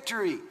in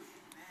victory.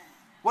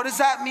 What does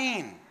that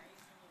mean?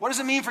 What does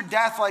it mean for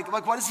death? Like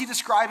what is he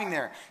describing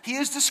there? He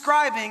is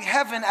describing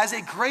heaven as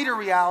a greater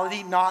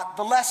reality, not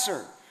the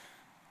lesser.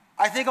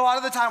 I think a lot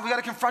of the time we got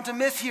to confront a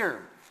myth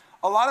here.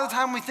 A lot of the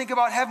time when we think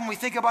about heaven, we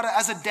think about it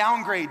as a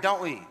downgrade,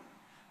 don't we?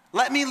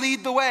 Let me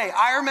lead the way.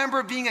 I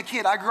remember being a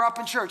kid. I grew up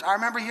in church. I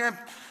remember hearing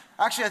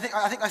Actually, I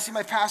think I see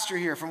my pastor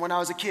here from when I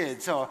was a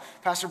kid, so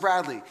Pastor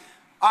Bradley.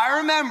 I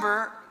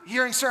remember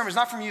hearing sermons,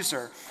 not from you,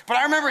 sir, but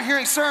I remember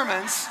hearing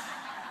sermons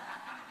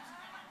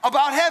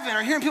about heaven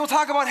or hearing people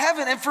talk about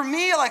heaven. And for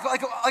me, like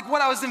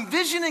what I was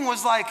envisioning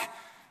was like,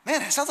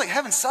 man, it sounds like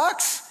heaven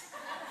sucks.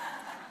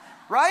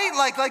 Right?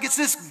 Like it's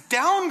this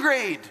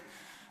downgrade.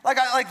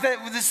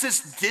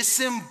 This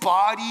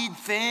disembodied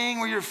thing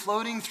where you're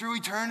floating through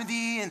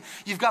eternity and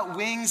you've got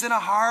wings and a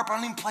harp. I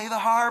don't even play the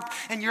harp.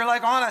 And you're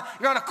like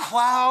you're on a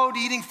cloud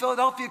eating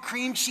Philadelphia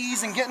cream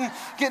cheese and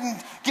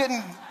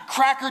getting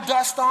cracker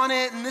dust on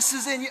it.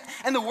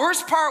 And the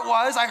worst part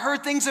was I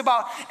heard things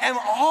about, and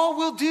all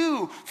we'll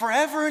do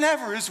forever and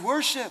ever is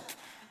worship.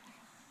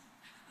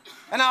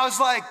 And I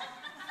was like,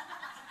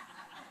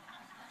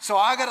 so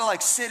I got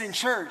to sit in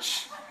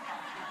church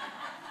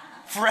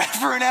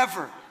forever and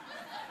ever.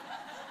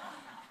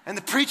 And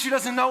the preacher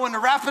doesn't know when to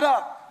wrap it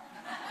up.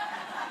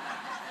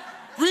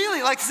 Really,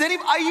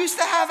 I used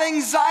to have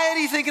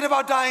anxiety thinking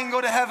about dying and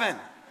go to heaven.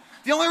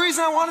 The only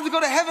reason I wanted to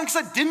go to heaven because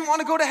I didn't want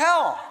to go to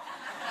hell.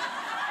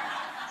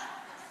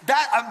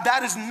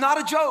 That is not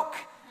a joke.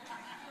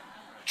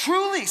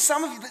 Truly,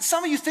 some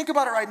of you think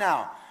about it right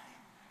now.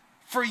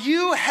 For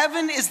you,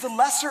 heaven is the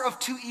lesser of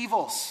two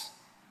evils.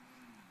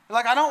 You're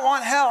like, I don't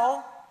want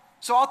hell,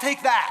 so I'll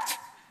take that.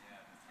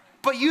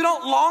 But you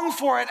don't long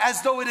for it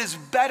as though it is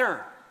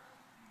better.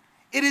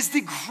 It is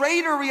the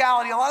greater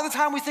reality. A lot of the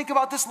time we think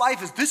about this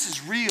life as this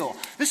is real.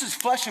 This is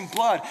flesh and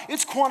blood.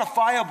 It's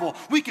quantifiable.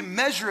 We can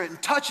measure it and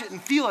touch it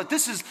and feel it.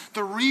 This is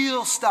the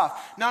real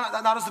stuff.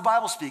 Not as the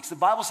Bible speaks. The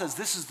Bible says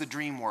this is the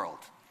dream world.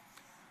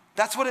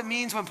 That's what it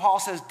means when Paul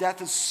says death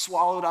is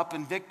swallowed up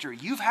in victory.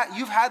 You've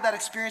had that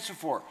experience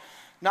before.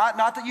 Not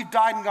that you've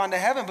died and gone to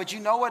heaven, but you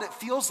know what it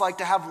feels like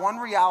to have one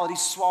reality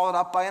swallowed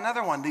up by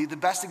another one. The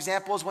best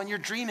example is when you're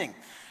dreaming.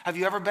 Have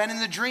you ever been in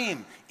the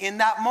dream? In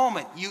that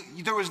moment,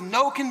 there was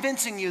no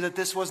convincing you that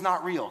this was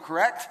not real,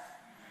 correct?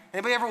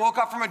 Anybody ever woke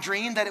up from a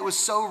dream that it was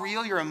so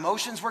real, your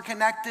emotions were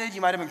connected, you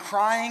might have been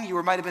crying,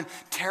 you might have been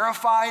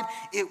terrified.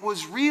 It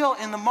was real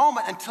in the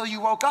moment until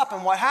you woke up,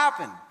 and what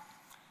happened?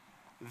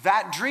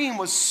 That dream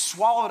was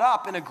swallowed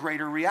up in a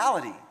greater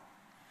reality.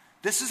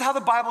 This is how the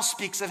Bible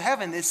speaks of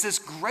heaven. It's this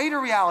greater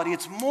reality.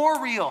 It's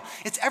more real.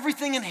 It's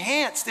everything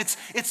enhanced.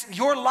 It's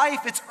your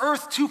life. It's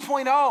Earth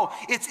 2.0.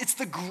 It's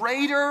the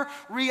greater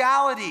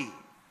reality.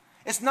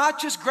 It's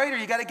not just greater.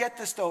 You got to get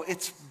this though.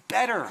 It's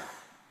better.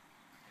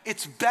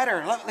 It's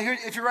better.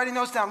 If you're writing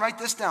notes down, write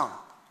this down.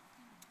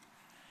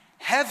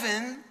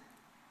 Heaven,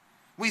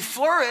 we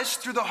flourish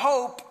through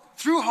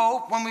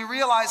hope when we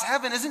realize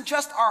heaven isn't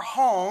just our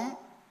home,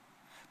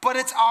 but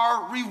it's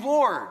our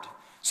reward.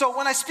 So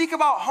when I speak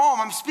about home,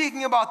 I'm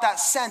speaking about that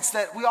sense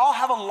that we all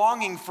have a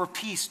longing for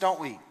peace, don't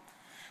we?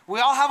 We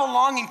all have a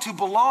longing to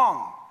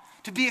belong,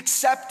 to be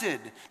accepted,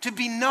 to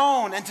be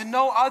known, and to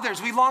know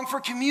others. We long for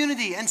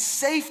community and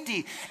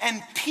safety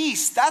and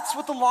peace. That's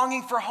what the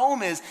longing for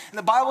home is. And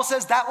the Bible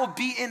says that will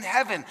be in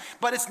heaven.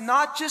 But it's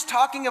not just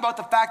talking about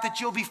the fact that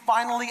you'll be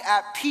finally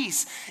at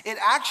peace. It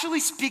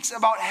actually speaks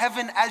about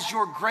heaven as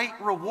your great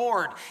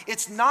reward.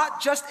 It's not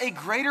just a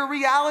greater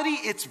reality,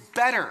 it's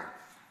better.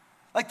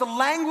 Like the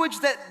language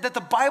that the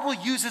Bible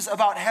uses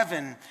about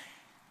heaven,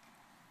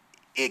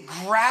 it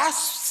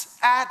grasps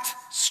at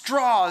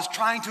straws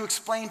trying to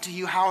explain to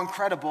you how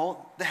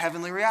incredible the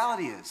heavenly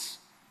reality is.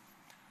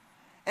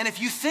 And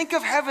if you think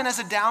of heaven as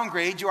a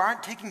downgrade, you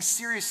aren't taking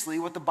seriously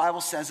what the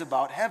Bible says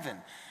about heaven.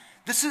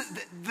 This is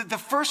the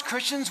first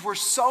Christians were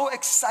so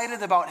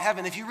excited about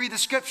heaven. If you read the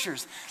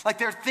scriptures, like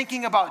they're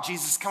thinking about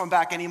Jesus coming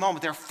back any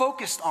moment. They're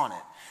focused on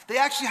it. They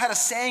actually had a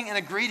saying and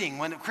a greeting.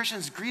 When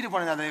Christians greeted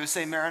one another, they would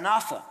say,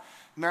 Maranatha.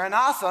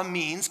 Maranatha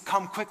means,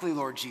 come quickly,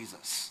 Lord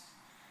Jesus.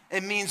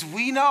 It means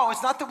we know,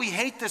 it's not that we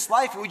hate this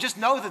life, we just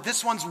know that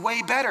this one's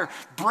way better.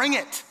 Bring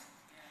it.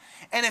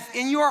 And if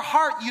in your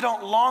heart you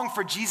don't long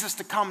for Jesus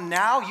to come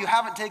now, you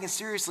haven't taken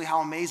seriously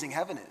how amazing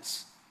heaven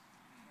is.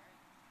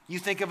 You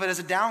think of it as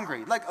a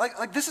downgrade.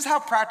 Like this is how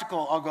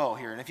practical I'll go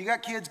here. And if you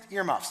got kids,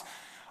 earmuffs.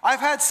 I've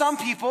had some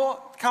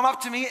people come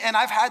up to me, and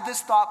I've had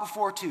this thought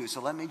before too,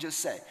 so let me just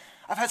say.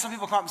 I've had some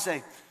people come up and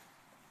say,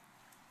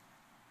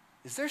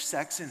 is there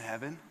sex in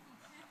heaven?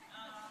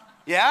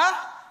 Yeah?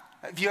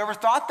 Have you ever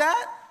thought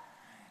that?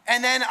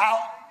 And then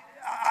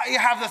I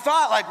have the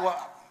thought like,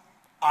 well,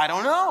 I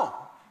don't know.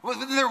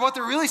 What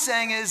they're really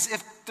saying is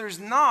if there's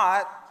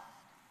not,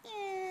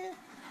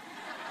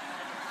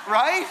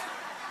 right?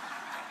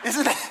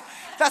 Isn't it?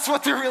 That's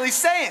what they're really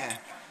saying.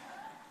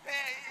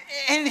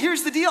 And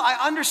here's the deal.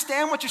 I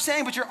understand what you're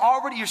saying, but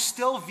you're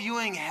still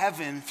viewing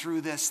heaven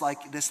through this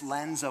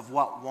lens of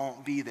what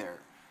won't be there,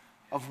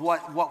 of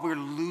what we're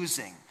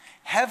losing.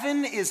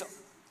 Heaven is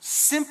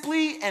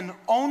simply and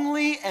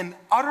only and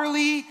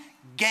utterly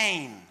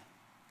gain.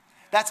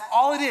 That's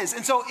all it is.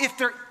 And so if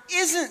there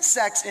isn't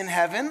sex in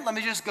heaven, let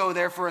me just go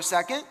there for a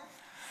second.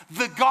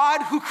 The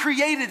God who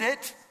created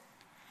it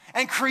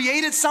and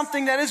created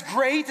something that is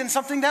great and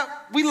something that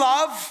we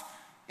love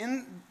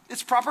in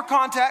its proper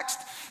context,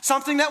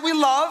 something that we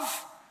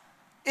love,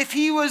 if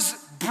he was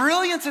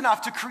brilliant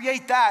enough to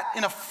create that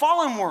in a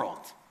fallen world,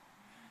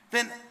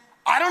 then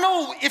I don't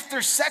know if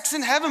there's sex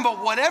in heaven,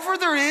 but whatever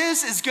there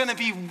is going to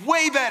be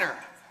way better.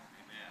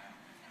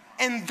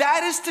 And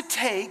that is to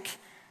take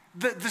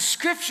the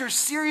scriptures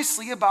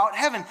seriously about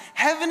heaven.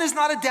 Heaven is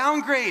not a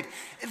downgrade.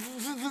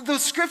 The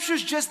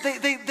scriptures just,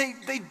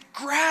 they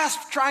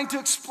grasp trying to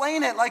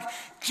explain it. Like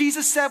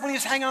Jesus said when he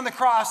was hanging on the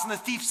cross and the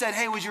thief said,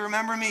 hey, would you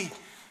remember me?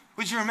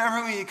 Would you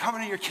remember me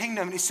coming into your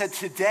kingdom? And he said,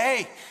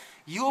 today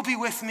you will be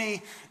with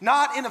me,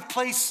 not in a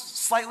place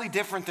slightly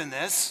different than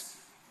this,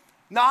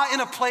 not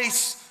in a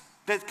place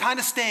that kind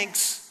of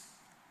stinks,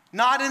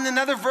 not in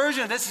another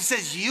version of this. He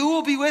says, you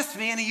will be with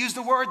me. And he used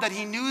the word that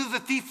he knew the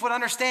thief would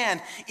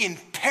understand, in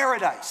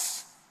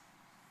paradise.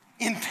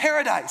 In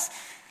paradise.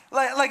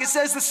 Like it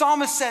says, the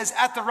psalmist says,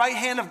 at the right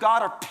hand of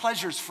God are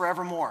pleasures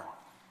forevermore.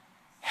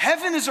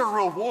 Heaven is a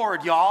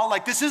reward, y'all.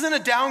 Like this isn't a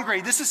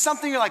downgrade. This is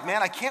something you're like,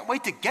 man, I can't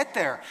wait to get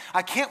there.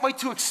 I can't wait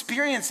to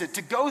experience it,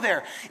 to go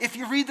there. If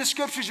you read the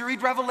scriptures, you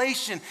read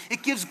Revelation,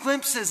 it gives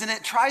glimpses and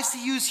it tries to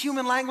use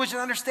human language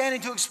and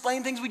understanding to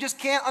explain things we just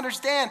can't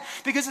understand.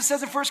 Because it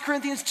says in 1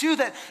 Corinthians 2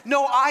 that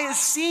no eye has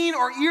seen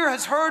or ear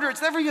has heard, or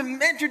it's never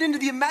even entered into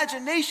the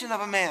imagination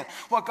of a man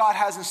what God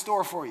has in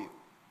store for you.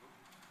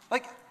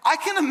 Like I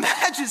can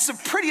imagine some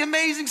pretty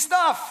amazing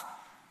stuff.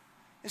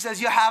 It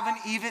says it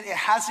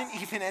hasn't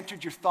even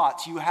entered your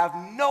thoughts. You have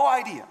no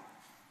idea.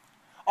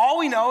 All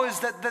we know is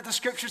that the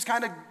scriptures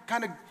kind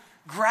of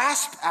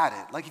grasp at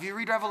it. Like if you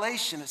read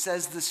Revelation, it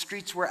says the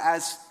streets were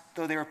as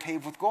though they were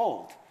paved with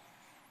gold.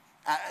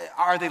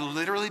 Are they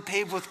literally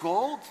paved with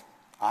gold?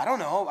 I don't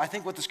know. I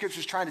think what the scripture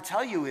is trying to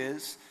tell you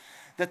is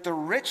that the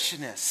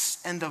richness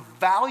and the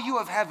value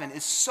of heaven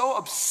is so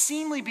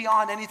obscenely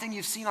beyond anything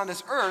you've seen on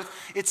this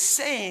earth. It's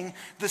saying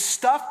the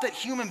stuff that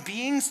human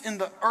beings in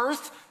the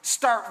earth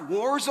start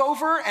wars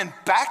over and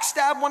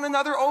backstab one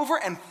another over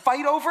and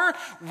fight over,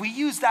 we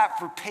use that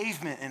for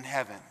pavement in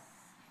heaven.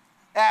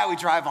 We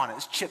drive on it.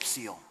 It's chip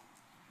seal.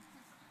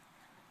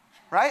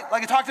 Right?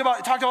 Like it talked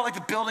about like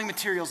the building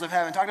materials of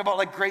heaven. It talked about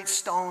like great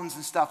stones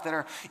and stuff that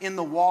are in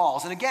the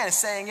walls. And again, it's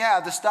saying,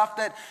 the stuff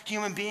that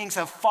human beings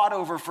have fought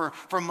over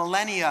for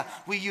millennia,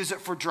 we use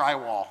it for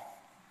drywall.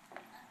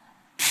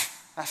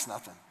 That's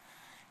nothing.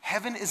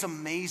 Heaven is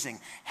amazing.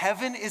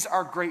 Heaven is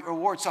our great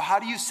reward. So how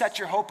do you set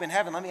your hope in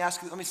heaven? Let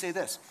me say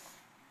this.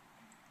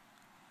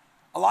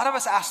 A lot of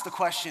us ask the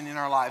question in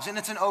our lives, and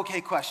it's an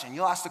okay question.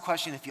 You'll ask the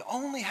question, if you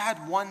only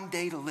had one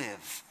day to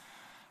live,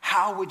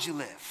 how would you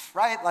live,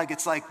 right? Like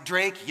it's like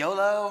Drake,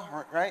 YOLO,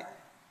 right?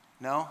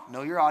 No,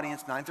 know your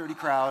audience, 9:30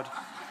 crowd.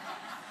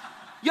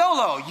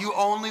 YOLO, you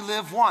only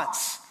live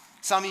once.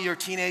 Some of you are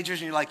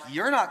teenagers and you're like,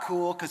 you're not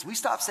cool because we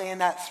stopped saying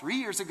that 3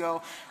 years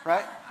ago,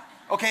 right?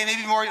 Okay,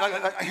 maybe more,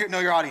 know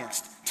your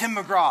audience. Tim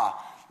McGraw,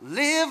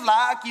 live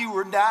like you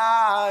were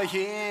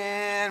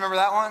dying. Remember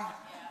that one?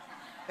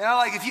 You know,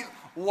 like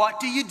what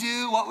do you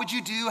do? What would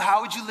you do?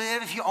 How would you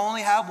live if you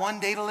only have one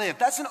day to live?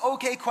 That's an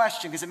okay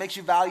question because it makes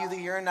you value the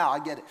here and now. I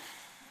get it.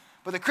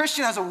 But the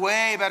Christian has a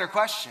way better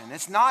question.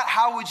 It's not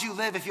how would you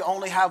live if you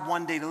only have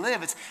one day to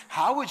live. It's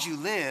how would you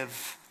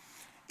live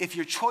if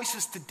your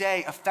choices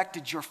today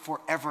affected your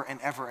forever and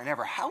ever and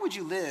ever? How would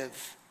you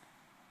live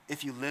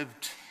if you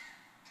lived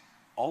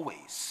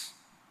always?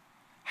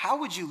 How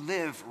would you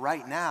live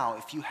right now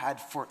if you had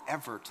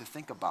forever to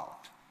think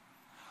about?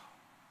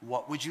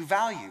 What would you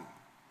value?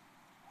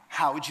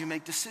 How would you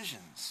make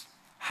decisions?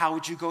 How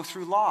would you go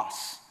through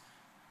loss?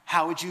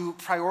 How would you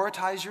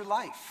prioritize your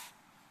life?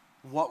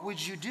 What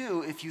would you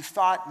do if you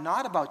thought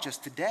not about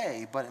just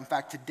today, but in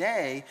fact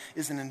today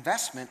is an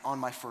investment on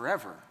my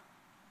forever?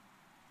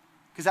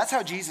 Because that's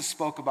how Jesus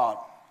spoke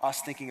about us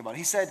thinking about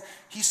it.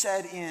 He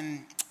said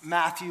in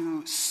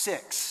Matthew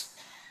 6,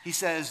 he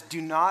says,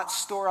 do not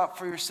store up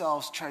for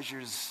yourselves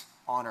treasures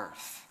on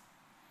earth.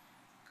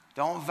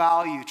 Don't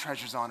value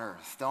treasures on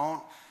earth.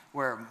 Don't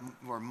where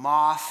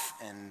moth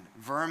and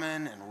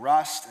vermin and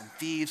rust and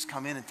thieves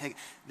come in and take.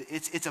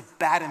 It's a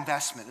bad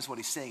investment is what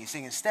he's saying. He's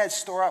saying instead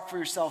store up for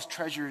yourselves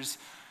treasures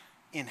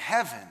in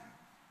heaven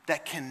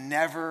that can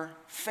never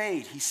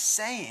fade. He's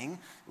saying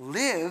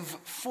live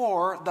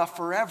for the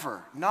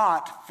forever,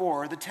 not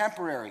for the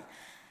temporary.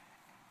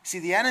 See,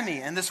 the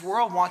enemy and this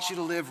world wants you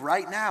to live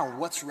right now,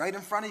 what's right in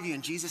front of you.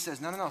 And Jesus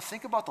says, no,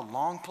 think about the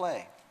long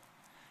play.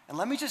 And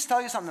let me just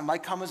tell you something that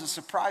might come as a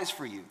surprise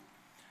for you.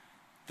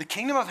 The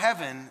kingdom of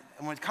heaven,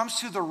 and when it comes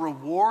to the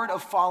reward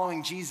of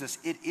following Jesus,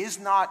 it is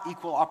not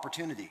equal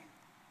opportunity. You're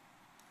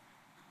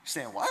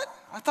saying, what?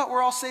 I thought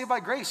we're all saved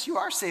by grace. You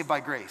are saved by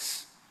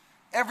grace.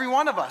 Every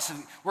one of us,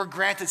 we're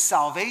granted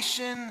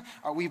salvation,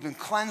 or we've been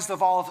cleansed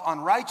of all of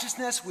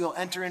unrighteousness. We'll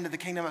enter into the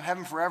kingdom of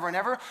heaven forever and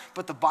ever.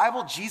 But the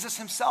Bible, Jesus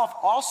himself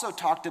also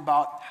talked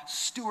about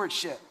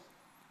stewardship.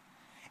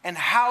 And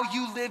how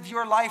you live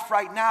your life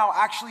right now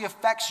actually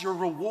affects your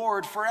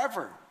reward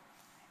forever.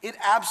 It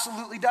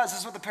absolutely does. This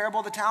is what the parable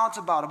of the talents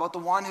about the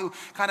one who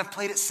kind of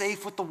played it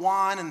safe with the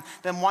one, and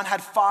then one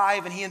had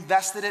 5, and he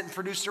invested it and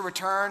produced a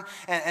return.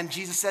 And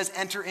Jesus says,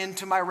 enter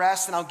into my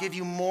rest, and I'll give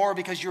you more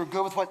because you're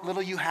good with what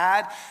little you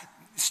had.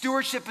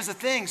 Stewardship is a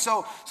thing.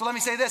 So let me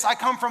say this. I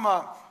come from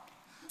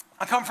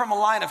a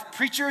line of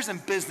preachers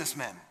and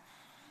businessmen.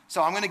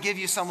 So I'm going to give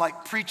you some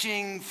like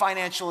preaching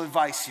financial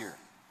advice here.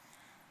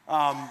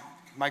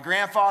 My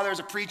grandfather is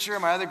a preacher.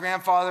 My other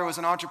grandfather was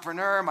an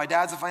entrepreneur. My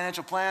dad's a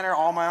financial planner.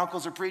 All my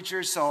uncles are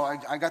preachers. So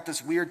I got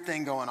this weird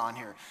thing going on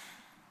here.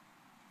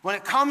 When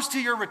it comes to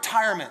your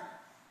retirement,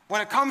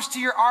 when it comes to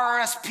your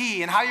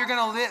RRSP and how you're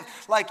going to live,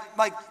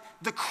 like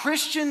the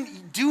Christian,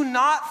 do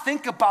not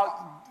think about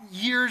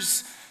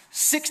years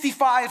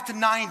 65 to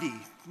 90,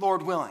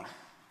 Lord willing.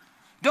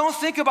 Don't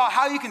think about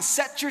how you can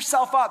set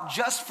yourself up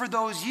just for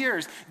those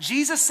years.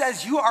 Jesus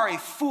says you are a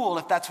fool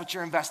if that's what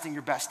you're investing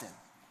your best in.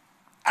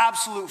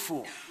 Absolute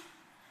fool.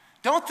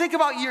 Don't think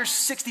about years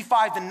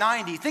 65 to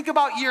 90. Think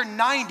about year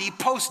 90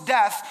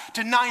 post-death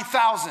to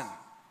 9,000,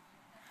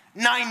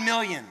 9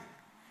 million.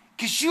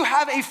 Because you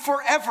have a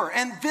forever,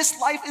 and this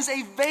life is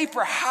a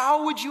vapor.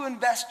 How would you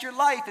invest your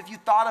life if you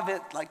thought of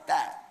it like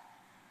that?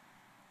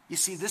 You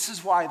see, this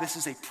is why this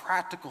is a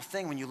practical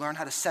thing. When you learn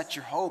how to set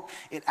your hope,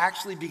 it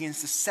actually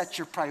begins to set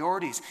your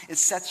priorities. It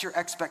sets your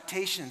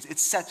expectations. It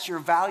sets your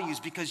values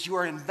because you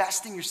are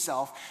investing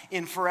yourself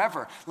in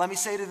forever. Let me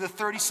say to the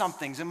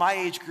 30-somethings in my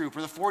age group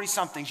or the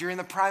 40-somethings, you're in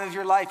the prime of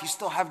your life. You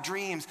still have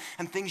dreams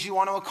and things you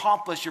want to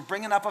accomplish. You're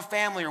bringing up a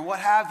family or what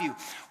have you.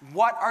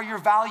 What are your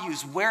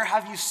values? Where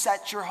have you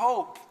set your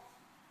hope?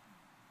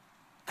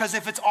 Because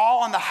if it's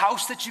all on the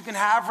house that you can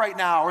have right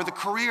now or the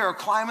career or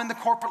climbing the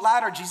corporate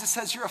ladder, Jesus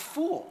says you're a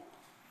fool.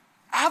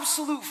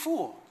 Absolute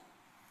fool.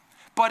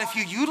 But if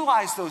you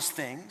utilize those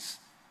things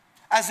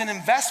as an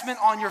investment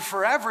on your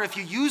forever, if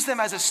you use them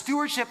as a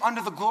stewardship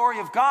under the glory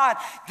of God,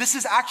 this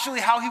is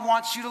actually how he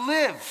wants you to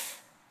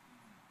live.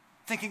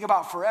 Thinking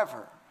about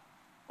forever.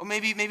 Or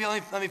maybe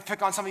let me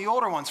pick on some of the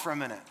older ones for a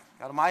minute,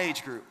 out of my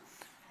age group.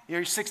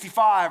 You're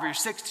 65 or you're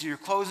 60, you're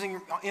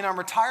closing in on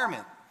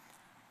retirement.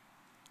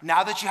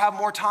 Now that you have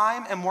more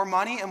time and more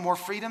money and more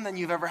freedom than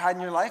you've ever had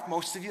in your life,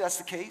 most of you, that's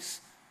the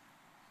case.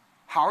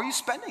 How are you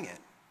spending it?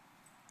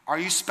 Are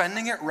you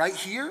spending it right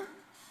here?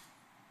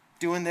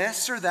 Doing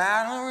this or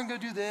that? Oh, we're going to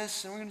go do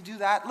this and we're going to do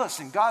that.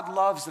 Listen, God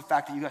loves the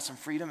fact that you got some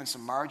freedom and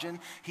some margin.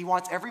 He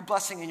wants every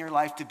blessing in your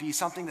life to be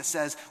something that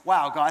says,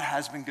 wow, God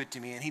has been good to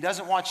me. And he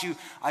doesn't want you,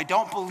 I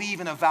don't believe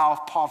in a vow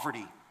of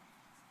poverty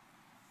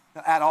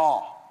at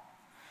all.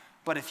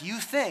 But if you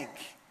think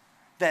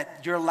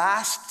that your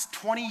last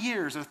 20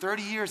 years or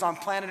 30 years on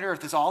planet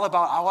Earth is all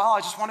about, oh, well,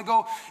 I just want to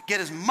go get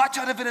as much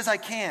out of it as I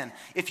can.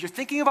 If you're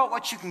thinking about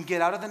what you can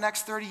get out of the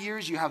next 30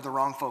 years, you have the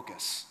wrong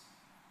focus.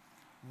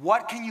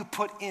 What can you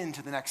put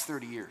into the next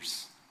 30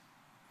 years?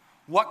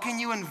 What can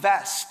you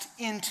invest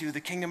into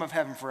the kingdom of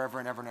heaven forever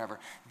and ever and ever?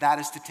 That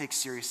is to take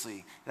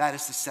seriously. That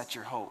is to set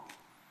your hope.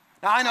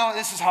 Now, I know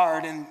this is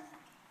hard, and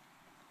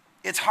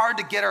it's hard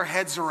to get our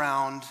heads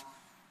around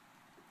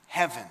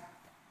heaven,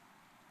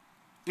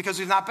 because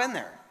we've not been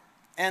there.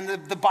 And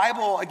the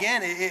Bible,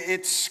 again,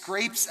 it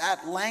scrapes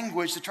at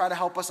language to try to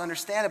help us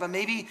understand it. But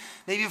maybe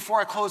before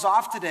I close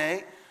off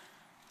today,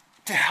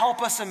 to help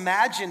us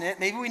imagine it,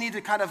 maybe we need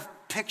to kind of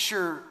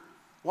picture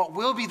what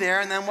will be there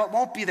and then what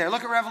won't be there.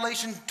 Look at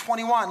Revelation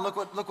 21. Look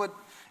what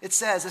it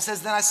says. It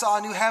says, then I saw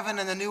a new heaven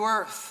and a new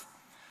earth.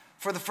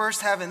 For the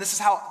first heaven, this is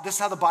how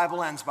the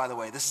Bible ends, by the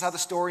way. This is how the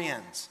story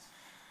ends.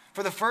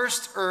 For the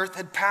first earth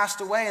had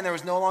passed away and there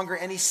was no longer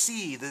any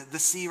sea. The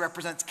sea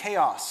represents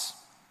chaos.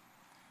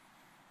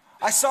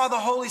 I saw the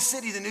holy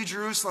city, the New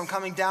Jerusalem,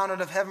 coming down out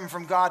of heaven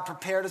from God,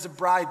 prepared as a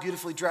bride,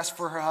 beautifully dressed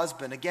for her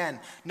husband. Again,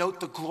 note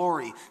the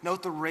glory,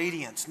 note the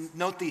radiance,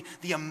 note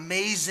the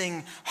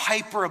amazing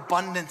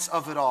hyperabundance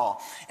of it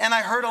all. And I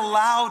heard a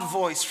loud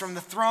voice from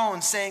the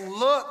throne saying,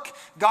 look,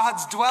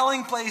 God's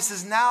dwelling place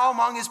is now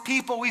among his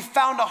people. We've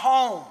found a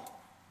home,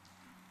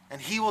 and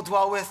he will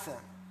dwell with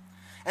them.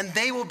 And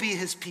they will be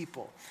his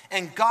people.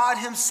 And God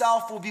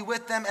himself will be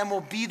with them and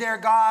will be their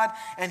God.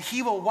 And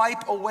he will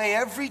wipe away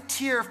every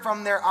tear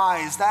from their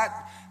eyes.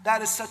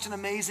 That is such an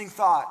amazing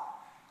thought.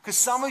 Because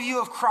some of you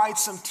have cried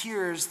some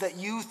tears that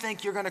you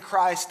think you're going to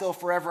cry still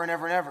forever and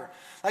ever and ever.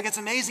 Like, it's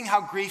amazing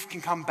how grief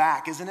can come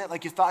back, isn't it?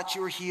 Like, you thought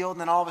you were healed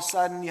and then all of a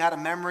sudden you had a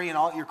memory and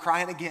you're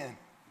crying again.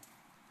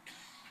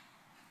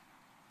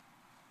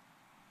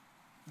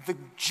 The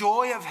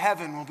joy of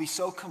heaven will be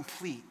so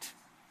complete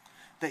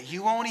that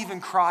you won't even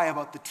cry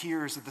about the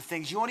tears of the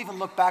things. You won't even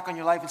look back on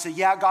your life and say,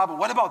 yeah, God, but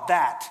what about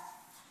that?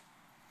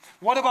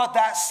 What about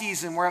that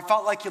season where it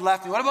felt like you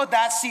left me? What about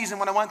that season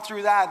when I went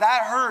through that?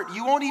 That hurt.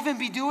 You won't even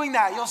be doing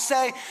that. You'll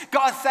say,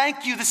 God,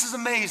 thank you. This is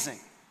amazing.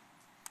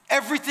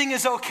 Everything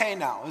is okay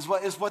now, is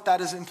what that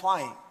is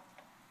implying.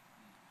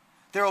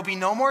 There will be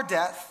no more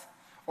death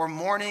or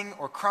mourning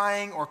or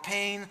crying or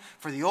pain,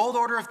 for the old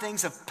order of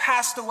things have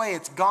passed away.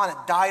 It's gone. It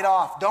died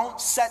off.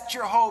 Don't set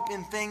your hope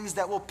in things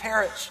that will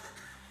perish.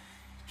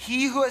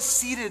 He who was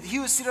seated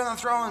on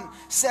the throne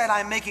said,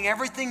 I am making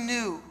everything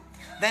new.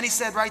 Then he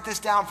said, write this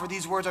down, for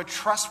these words are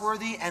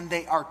trustworthy and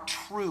they are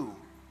true.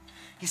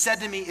 He said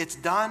to me, it's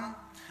done.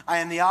 I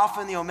am the Alpha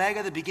and the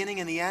Omega, the beginning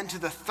and the end. To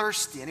the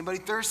thirsty, anybody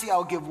thirsty, I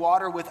will give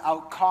water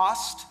without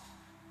cost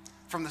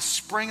from the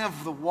spring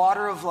of the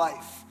water of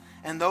life.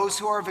 And those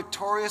who are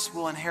victorious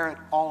will inherit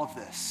all of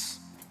this.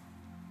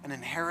 An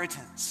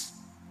inheritance.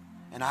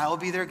 and I will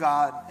be their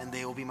God, and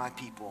they will be my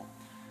people.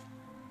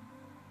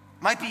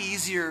 Might be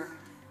easier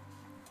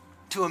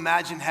to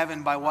imagine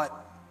heaven by what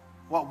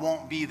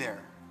won't be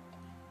there.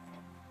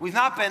 We've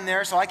not been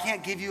there, so I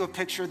can't give you a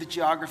picture of the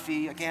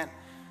geography. I can't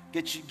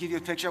give you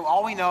a picture.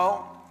 All we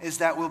know is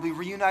that we'll be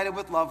reunited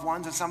with loved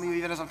ones, and some of you,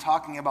 even as I'm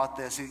talking about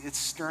this, it's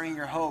stirring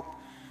your hope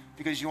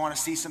because you want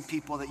to see some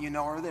people that you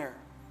know are there.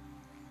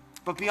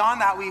 But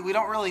beyond that, we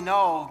don't really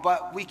know,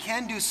 but we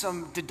can do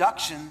some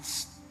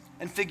deductions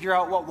and figure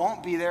out what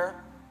won't be there.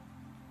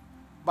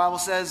 The Bible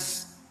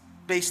says,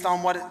 based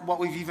on what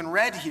we've even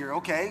read here,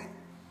 okay,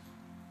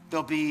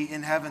 there'll be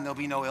in heaven, there'll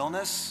be no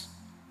illness,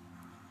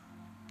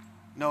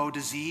 no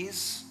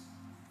disease,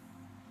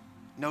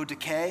 no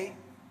decay,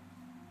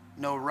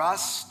 no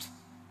rust,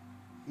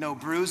 no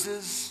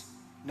bruises,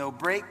 no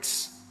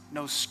breaks,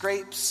 no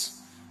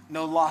scrapes,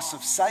 no loss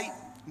of sight,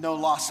 no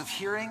loss of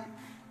hearing,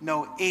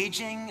 no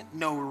aging,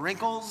 no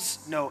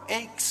wrinkles, no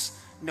aches,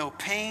 no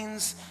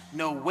pains,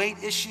 no weight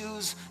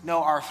issues,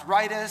 no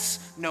arthritis,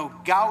 no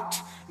gout,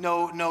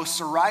 no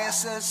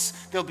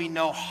psoriasis. There'll be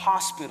no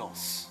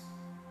hospitals,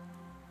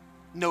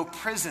 no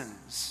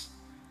prisons,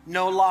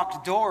 no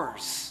locked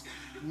doors,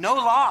 no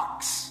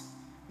locks,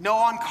 no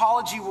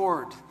oncology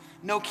ward,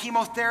 no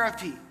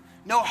chemotherapy,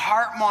 no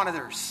heart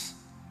monitors.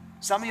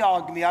 Some of y'all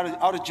are going to be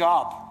out of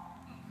job,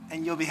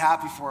 and you'll be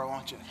happy for it,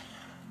 won't you?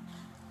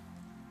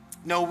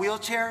 No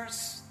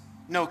wheelchairs,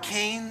 no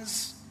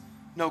canes,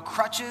 no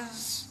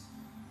crutches,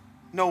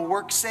 no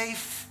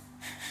WorkSafe,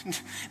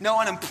 no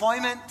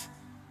unemployment,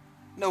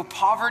 no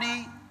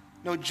poverty,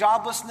 no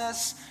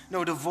joblessness,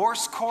 no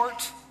divorce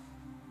court,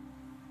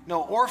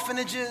 no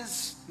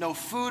orphanages, no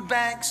food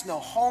banks, no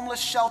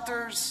homeless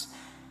shelters,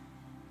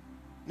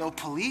 no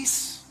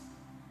police,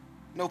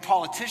 no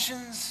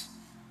politicians,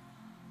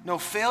 no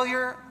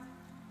failure,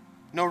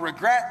 no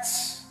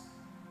regrets,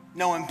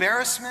 no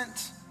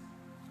embarrassment,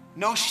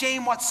 no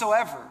shame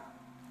whatsoever,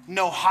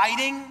 no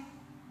hiding,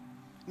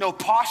 no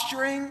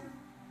posturing,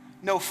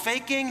 no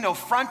faking, no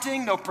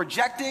fronting, no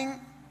projecting,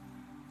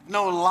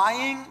 no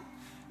lying,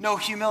 no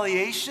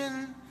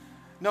humiliation,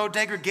 no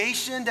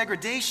degradation,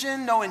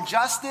 no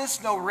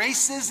injustice, no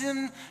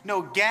racism,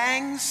 no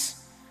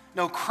gangs,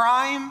 no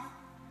crime,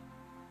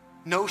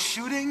 no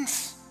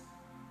shootings,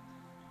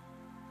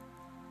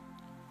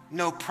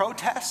 no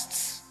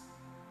protests,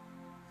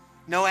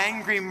 no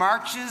angry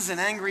marches and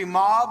angry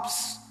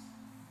mobs,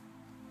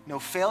 no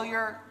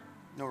failure,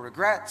 no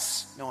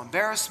regrets, no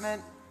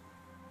embarrassment,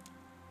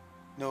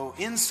 no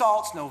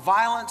insults, no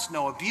violence,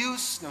 no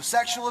abuse, no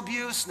sexual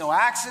abuse, no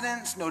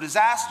accidents, no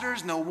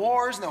disasters, no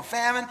wars, no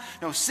famine,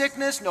 no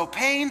sickness, no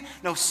pain,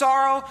 no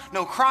sorrow,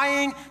 no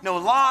crying, no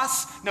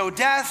loss, no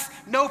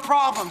death, no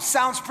problems.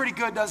 Sounds pretty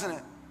good, doesn't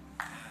it?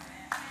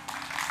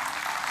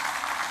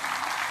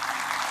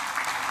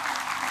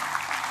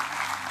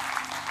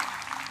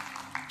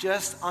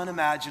 Just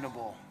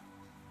unimaginable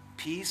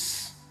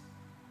peace,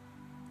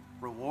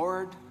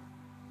 reward,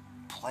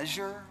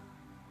 pleasure,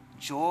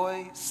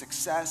 joy,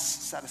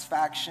 success,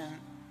 satisfaction.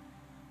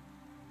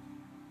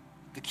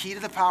 The key to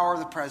the power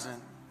of the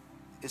present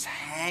is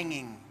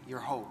hanging your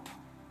hope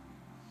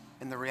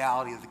in the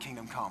reality of the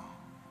kingdom come.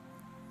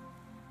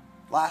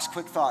 Last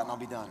quick thought and I'll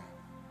be done.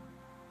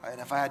 And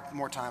if I had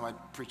more time,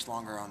 I'd preach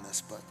longer on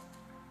this, but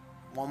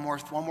one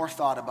more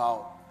thought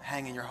about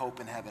hanging your hope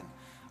in heaven.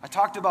 I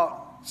talked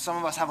about some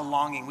of us have a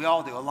longing. We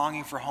all do, a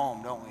longing for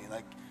home, don't we?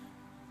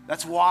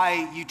 That's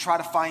why you try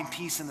to find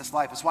peace in this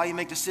life. It's why you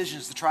make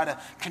decisions to try to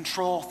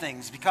control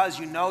things, because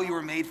you know you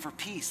were made for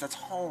peace. That's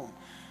home.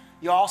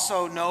 You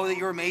also know that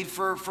you were made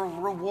for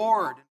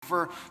reward,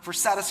 for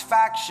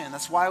satisfaction.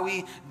 That's why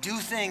we do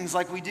things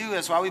like we do.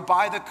 That's why we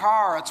buy the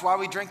car. That's why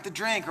we drink the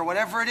drink or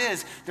whatever it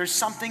is. There's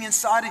something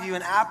inside of you,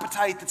 an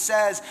appetite that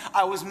says,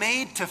 I was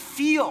made to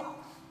feel.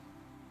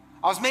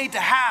 I was made to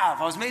have.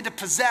 I was made to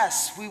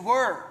possess. We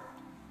were.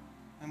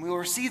 And we will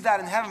receive that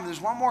in heaven. But there's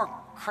one more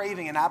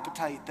craving and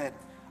appetite that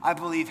I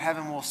believe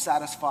heaven will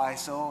satisfy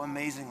so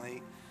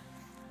amazingly.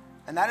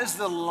 And that is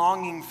the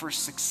longing for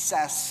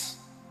success,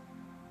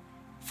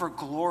 for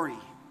glory.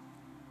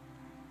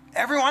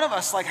 Every one of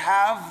us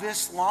have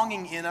this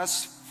longing in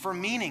us for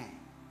meaning.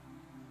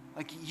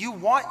 You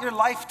want your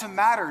life to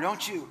matter,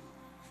 don't you?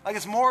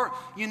 It's more,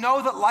 you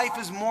know that life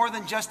is more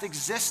than just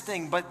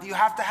existing, but you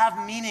have to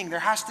have meaning.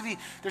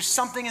 There's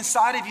something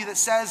inside of you that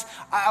says,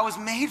 I was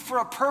made for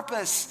a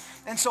purpose.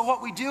 And so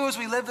what we do is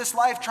we live this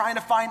life trying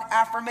to find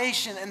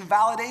affirmation and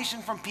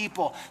validation from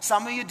people.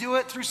 Some of you do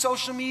it through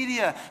social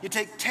media. You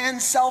take 10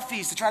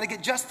 selfies to try to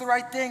get just the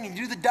right thing, and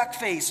you do the duck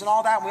face and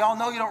all that. And we all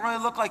know you don't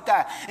really look like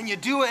that. And you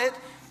do it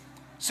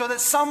so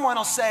that someone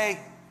will say,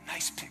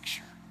 nice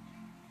picture,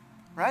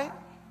 right?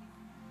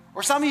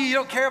 Or some of you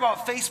don't care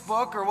about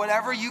Facebook or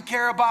whatever. You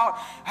care about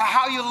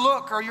how you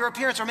look or your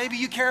appearance, or maybe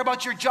you care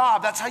about your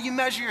job. That's how you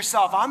measure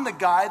yourself. I'm the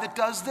guy that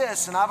does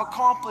this and I've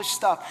accomplished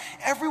stuff.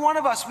 Every one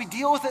of us, we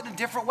deal with it in a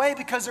different way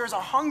because there's a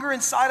hunger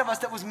inside of us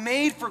that was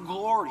made for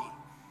glory.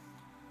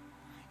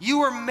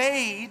 You were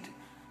made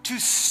to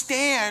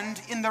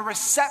stand in the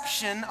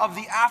reception of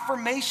the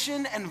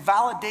affirmation and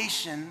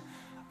validation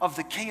of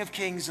the King of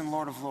Kings and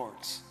Lord of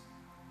Lords.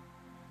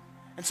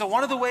 And so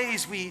one of the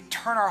ways we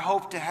turn our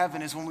hope to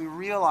heaven is when we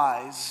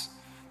realize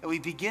that we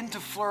begin to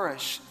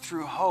flourish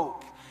through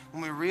hope,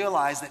 when we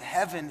realize that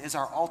heaven is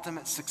our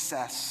ultimate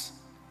success.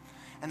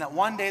 And that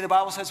one day the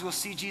Bible says we'll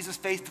see Jesus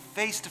face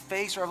to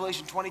face,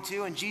 Revelation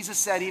 22. And Jesus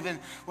said, even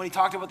when he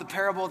talked about the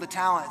parable of the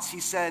talents, he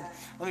said,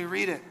 let me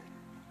read it.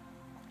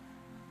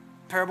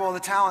 Parable of the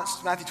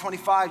talents, Matthew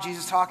 25,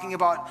 Jesus talking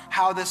about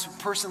how this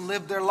person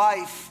lived their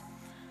life.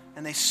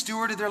 And they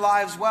stewarded their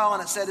lives well.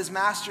 And it said his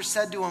master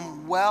said to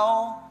him,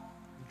 well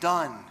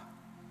done.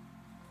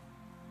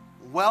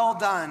 Well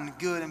done,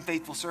 good and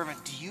faithful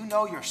servant. Do you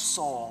know your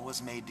soul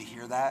was made to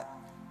hear that?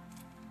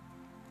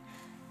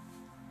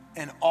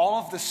 And all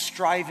of the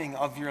striving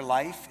of your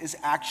life is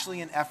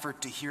actually an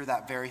effort to hear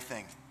that very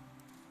thing.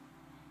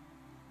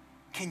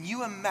 Can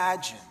you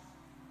imagine?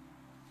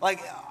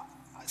 Like,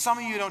 some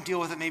of you don't deal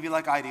with it maybe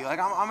like I do. Like,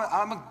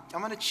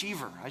 I'm an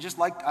achiever.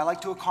 I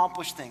like to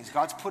accomplish things.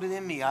 God's put it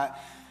in me.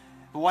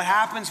 But what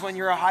happens when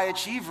you're a high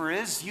achiever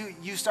is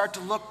you start to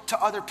look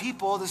to other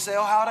people to say,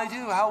 oh, how'd I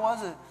do? How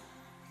was it?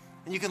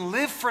 And you can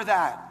live for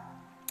that.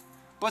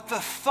 But the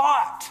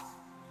thought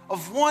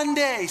of one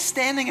day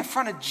standing in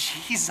front of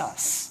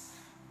Jesus,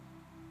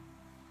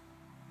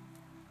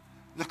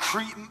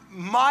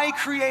 my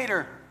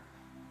creator,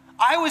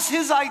 I was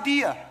his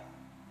idea.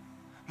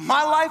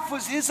 My life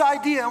was his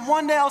idea. And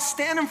one day I'll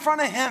stand in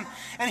front of him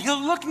and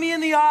he'll look me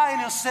in the eye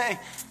and he'll say,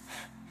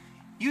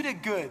 you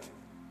did good.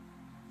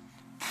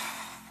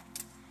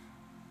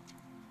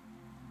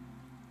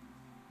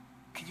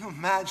 Can you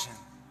imagine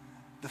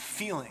the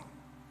feeling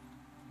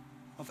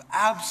of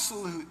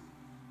absolute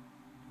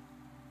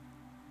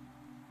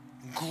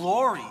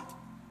glory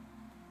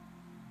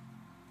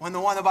when the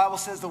Bible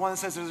says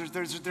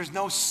there's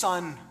no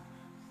sun,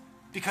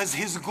 because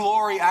his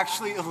glory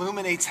actually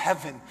illuminates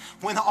heaven.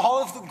 When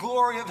all of the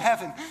glory of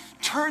heaven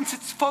turns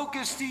its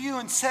focus to you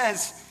and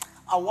says,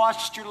 I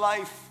watched your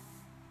life.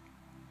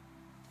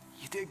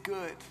 You did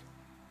good.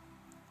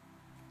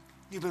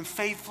 You've been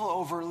faithful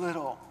over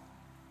little.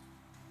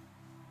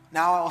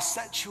 Now I'll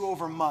set you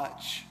over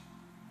much.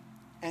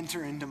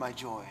 Enter into my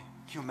joy.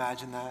 Can you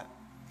imagine that?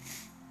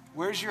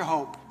 Where's your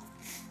hope?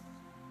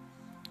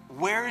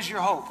 Where is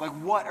your hope? Like,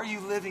 what are you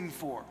living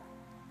for?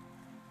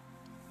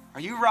 Are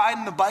you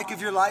riding the bike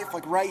of your life,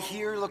 like right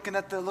here, looking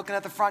at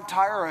the front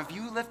tire? Or have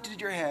you lifted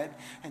your head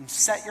and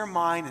set your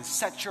mind and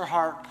set your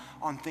heart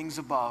on things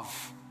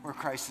above, where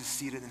Christ is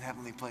seated in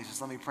heavenly places?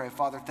 Let me pray.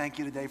 Father, thank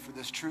you today for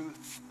this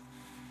truth.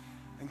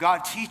 And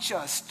God, teach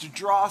us to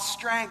draw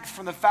strength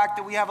from the fact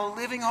that we have a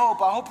living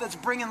hope, a hope that's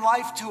bringing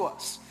life to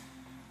us.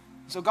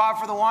 So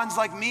God, for the ones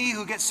like me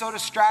who get so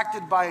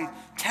distracted by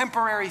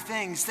temporary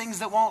things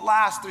that won't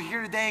last, they're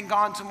here today and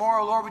gone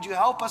tomorrow, Lord, would you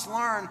help us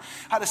learn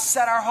how to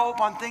set our hope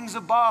on things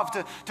above,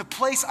 to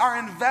place our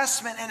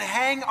investment and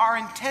hang our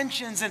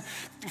intentions and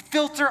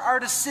filter our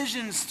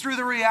decisions through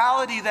the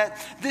reality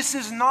that this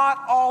is not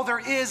all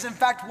there is. In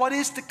fact, what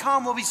is to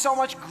come will be so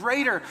much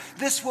greater.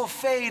 This will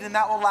fade and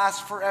that will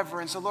last forever.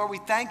 And so, Lord, we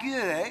thank you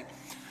today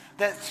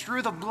that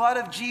through the blood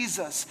of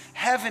Jesus,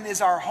 heaven is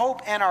our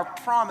hope and our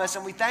promise.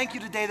 And we thank you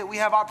today that we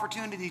have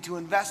opportunity to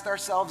invest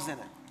ourselves in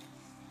it.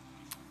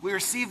 We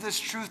receive this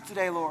truth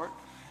today, Lord.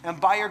 And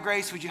by your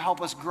grace, would you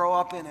help us grow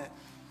up in it?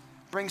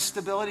 Bring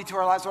stability to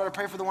our lives. Lord, I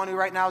pray for the one who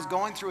right now is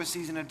going through a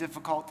season of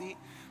difficulty.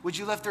 Would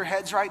you lift their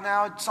heads right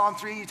now? Psalm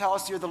 3, you tell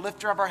us you're the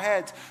lifter of our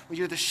heads. Would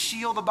you the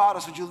shield about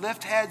us? Would you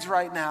lift heads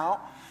right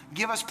now?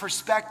 Give us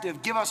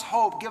perspective, give us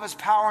hope, give us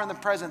power in the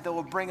present that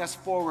will bring us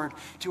forward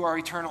to our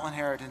eternal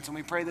inheritance. And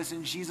we pray this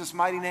in Jesus'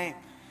 mighty name.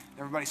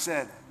 Everybody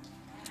said,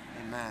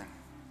 amen.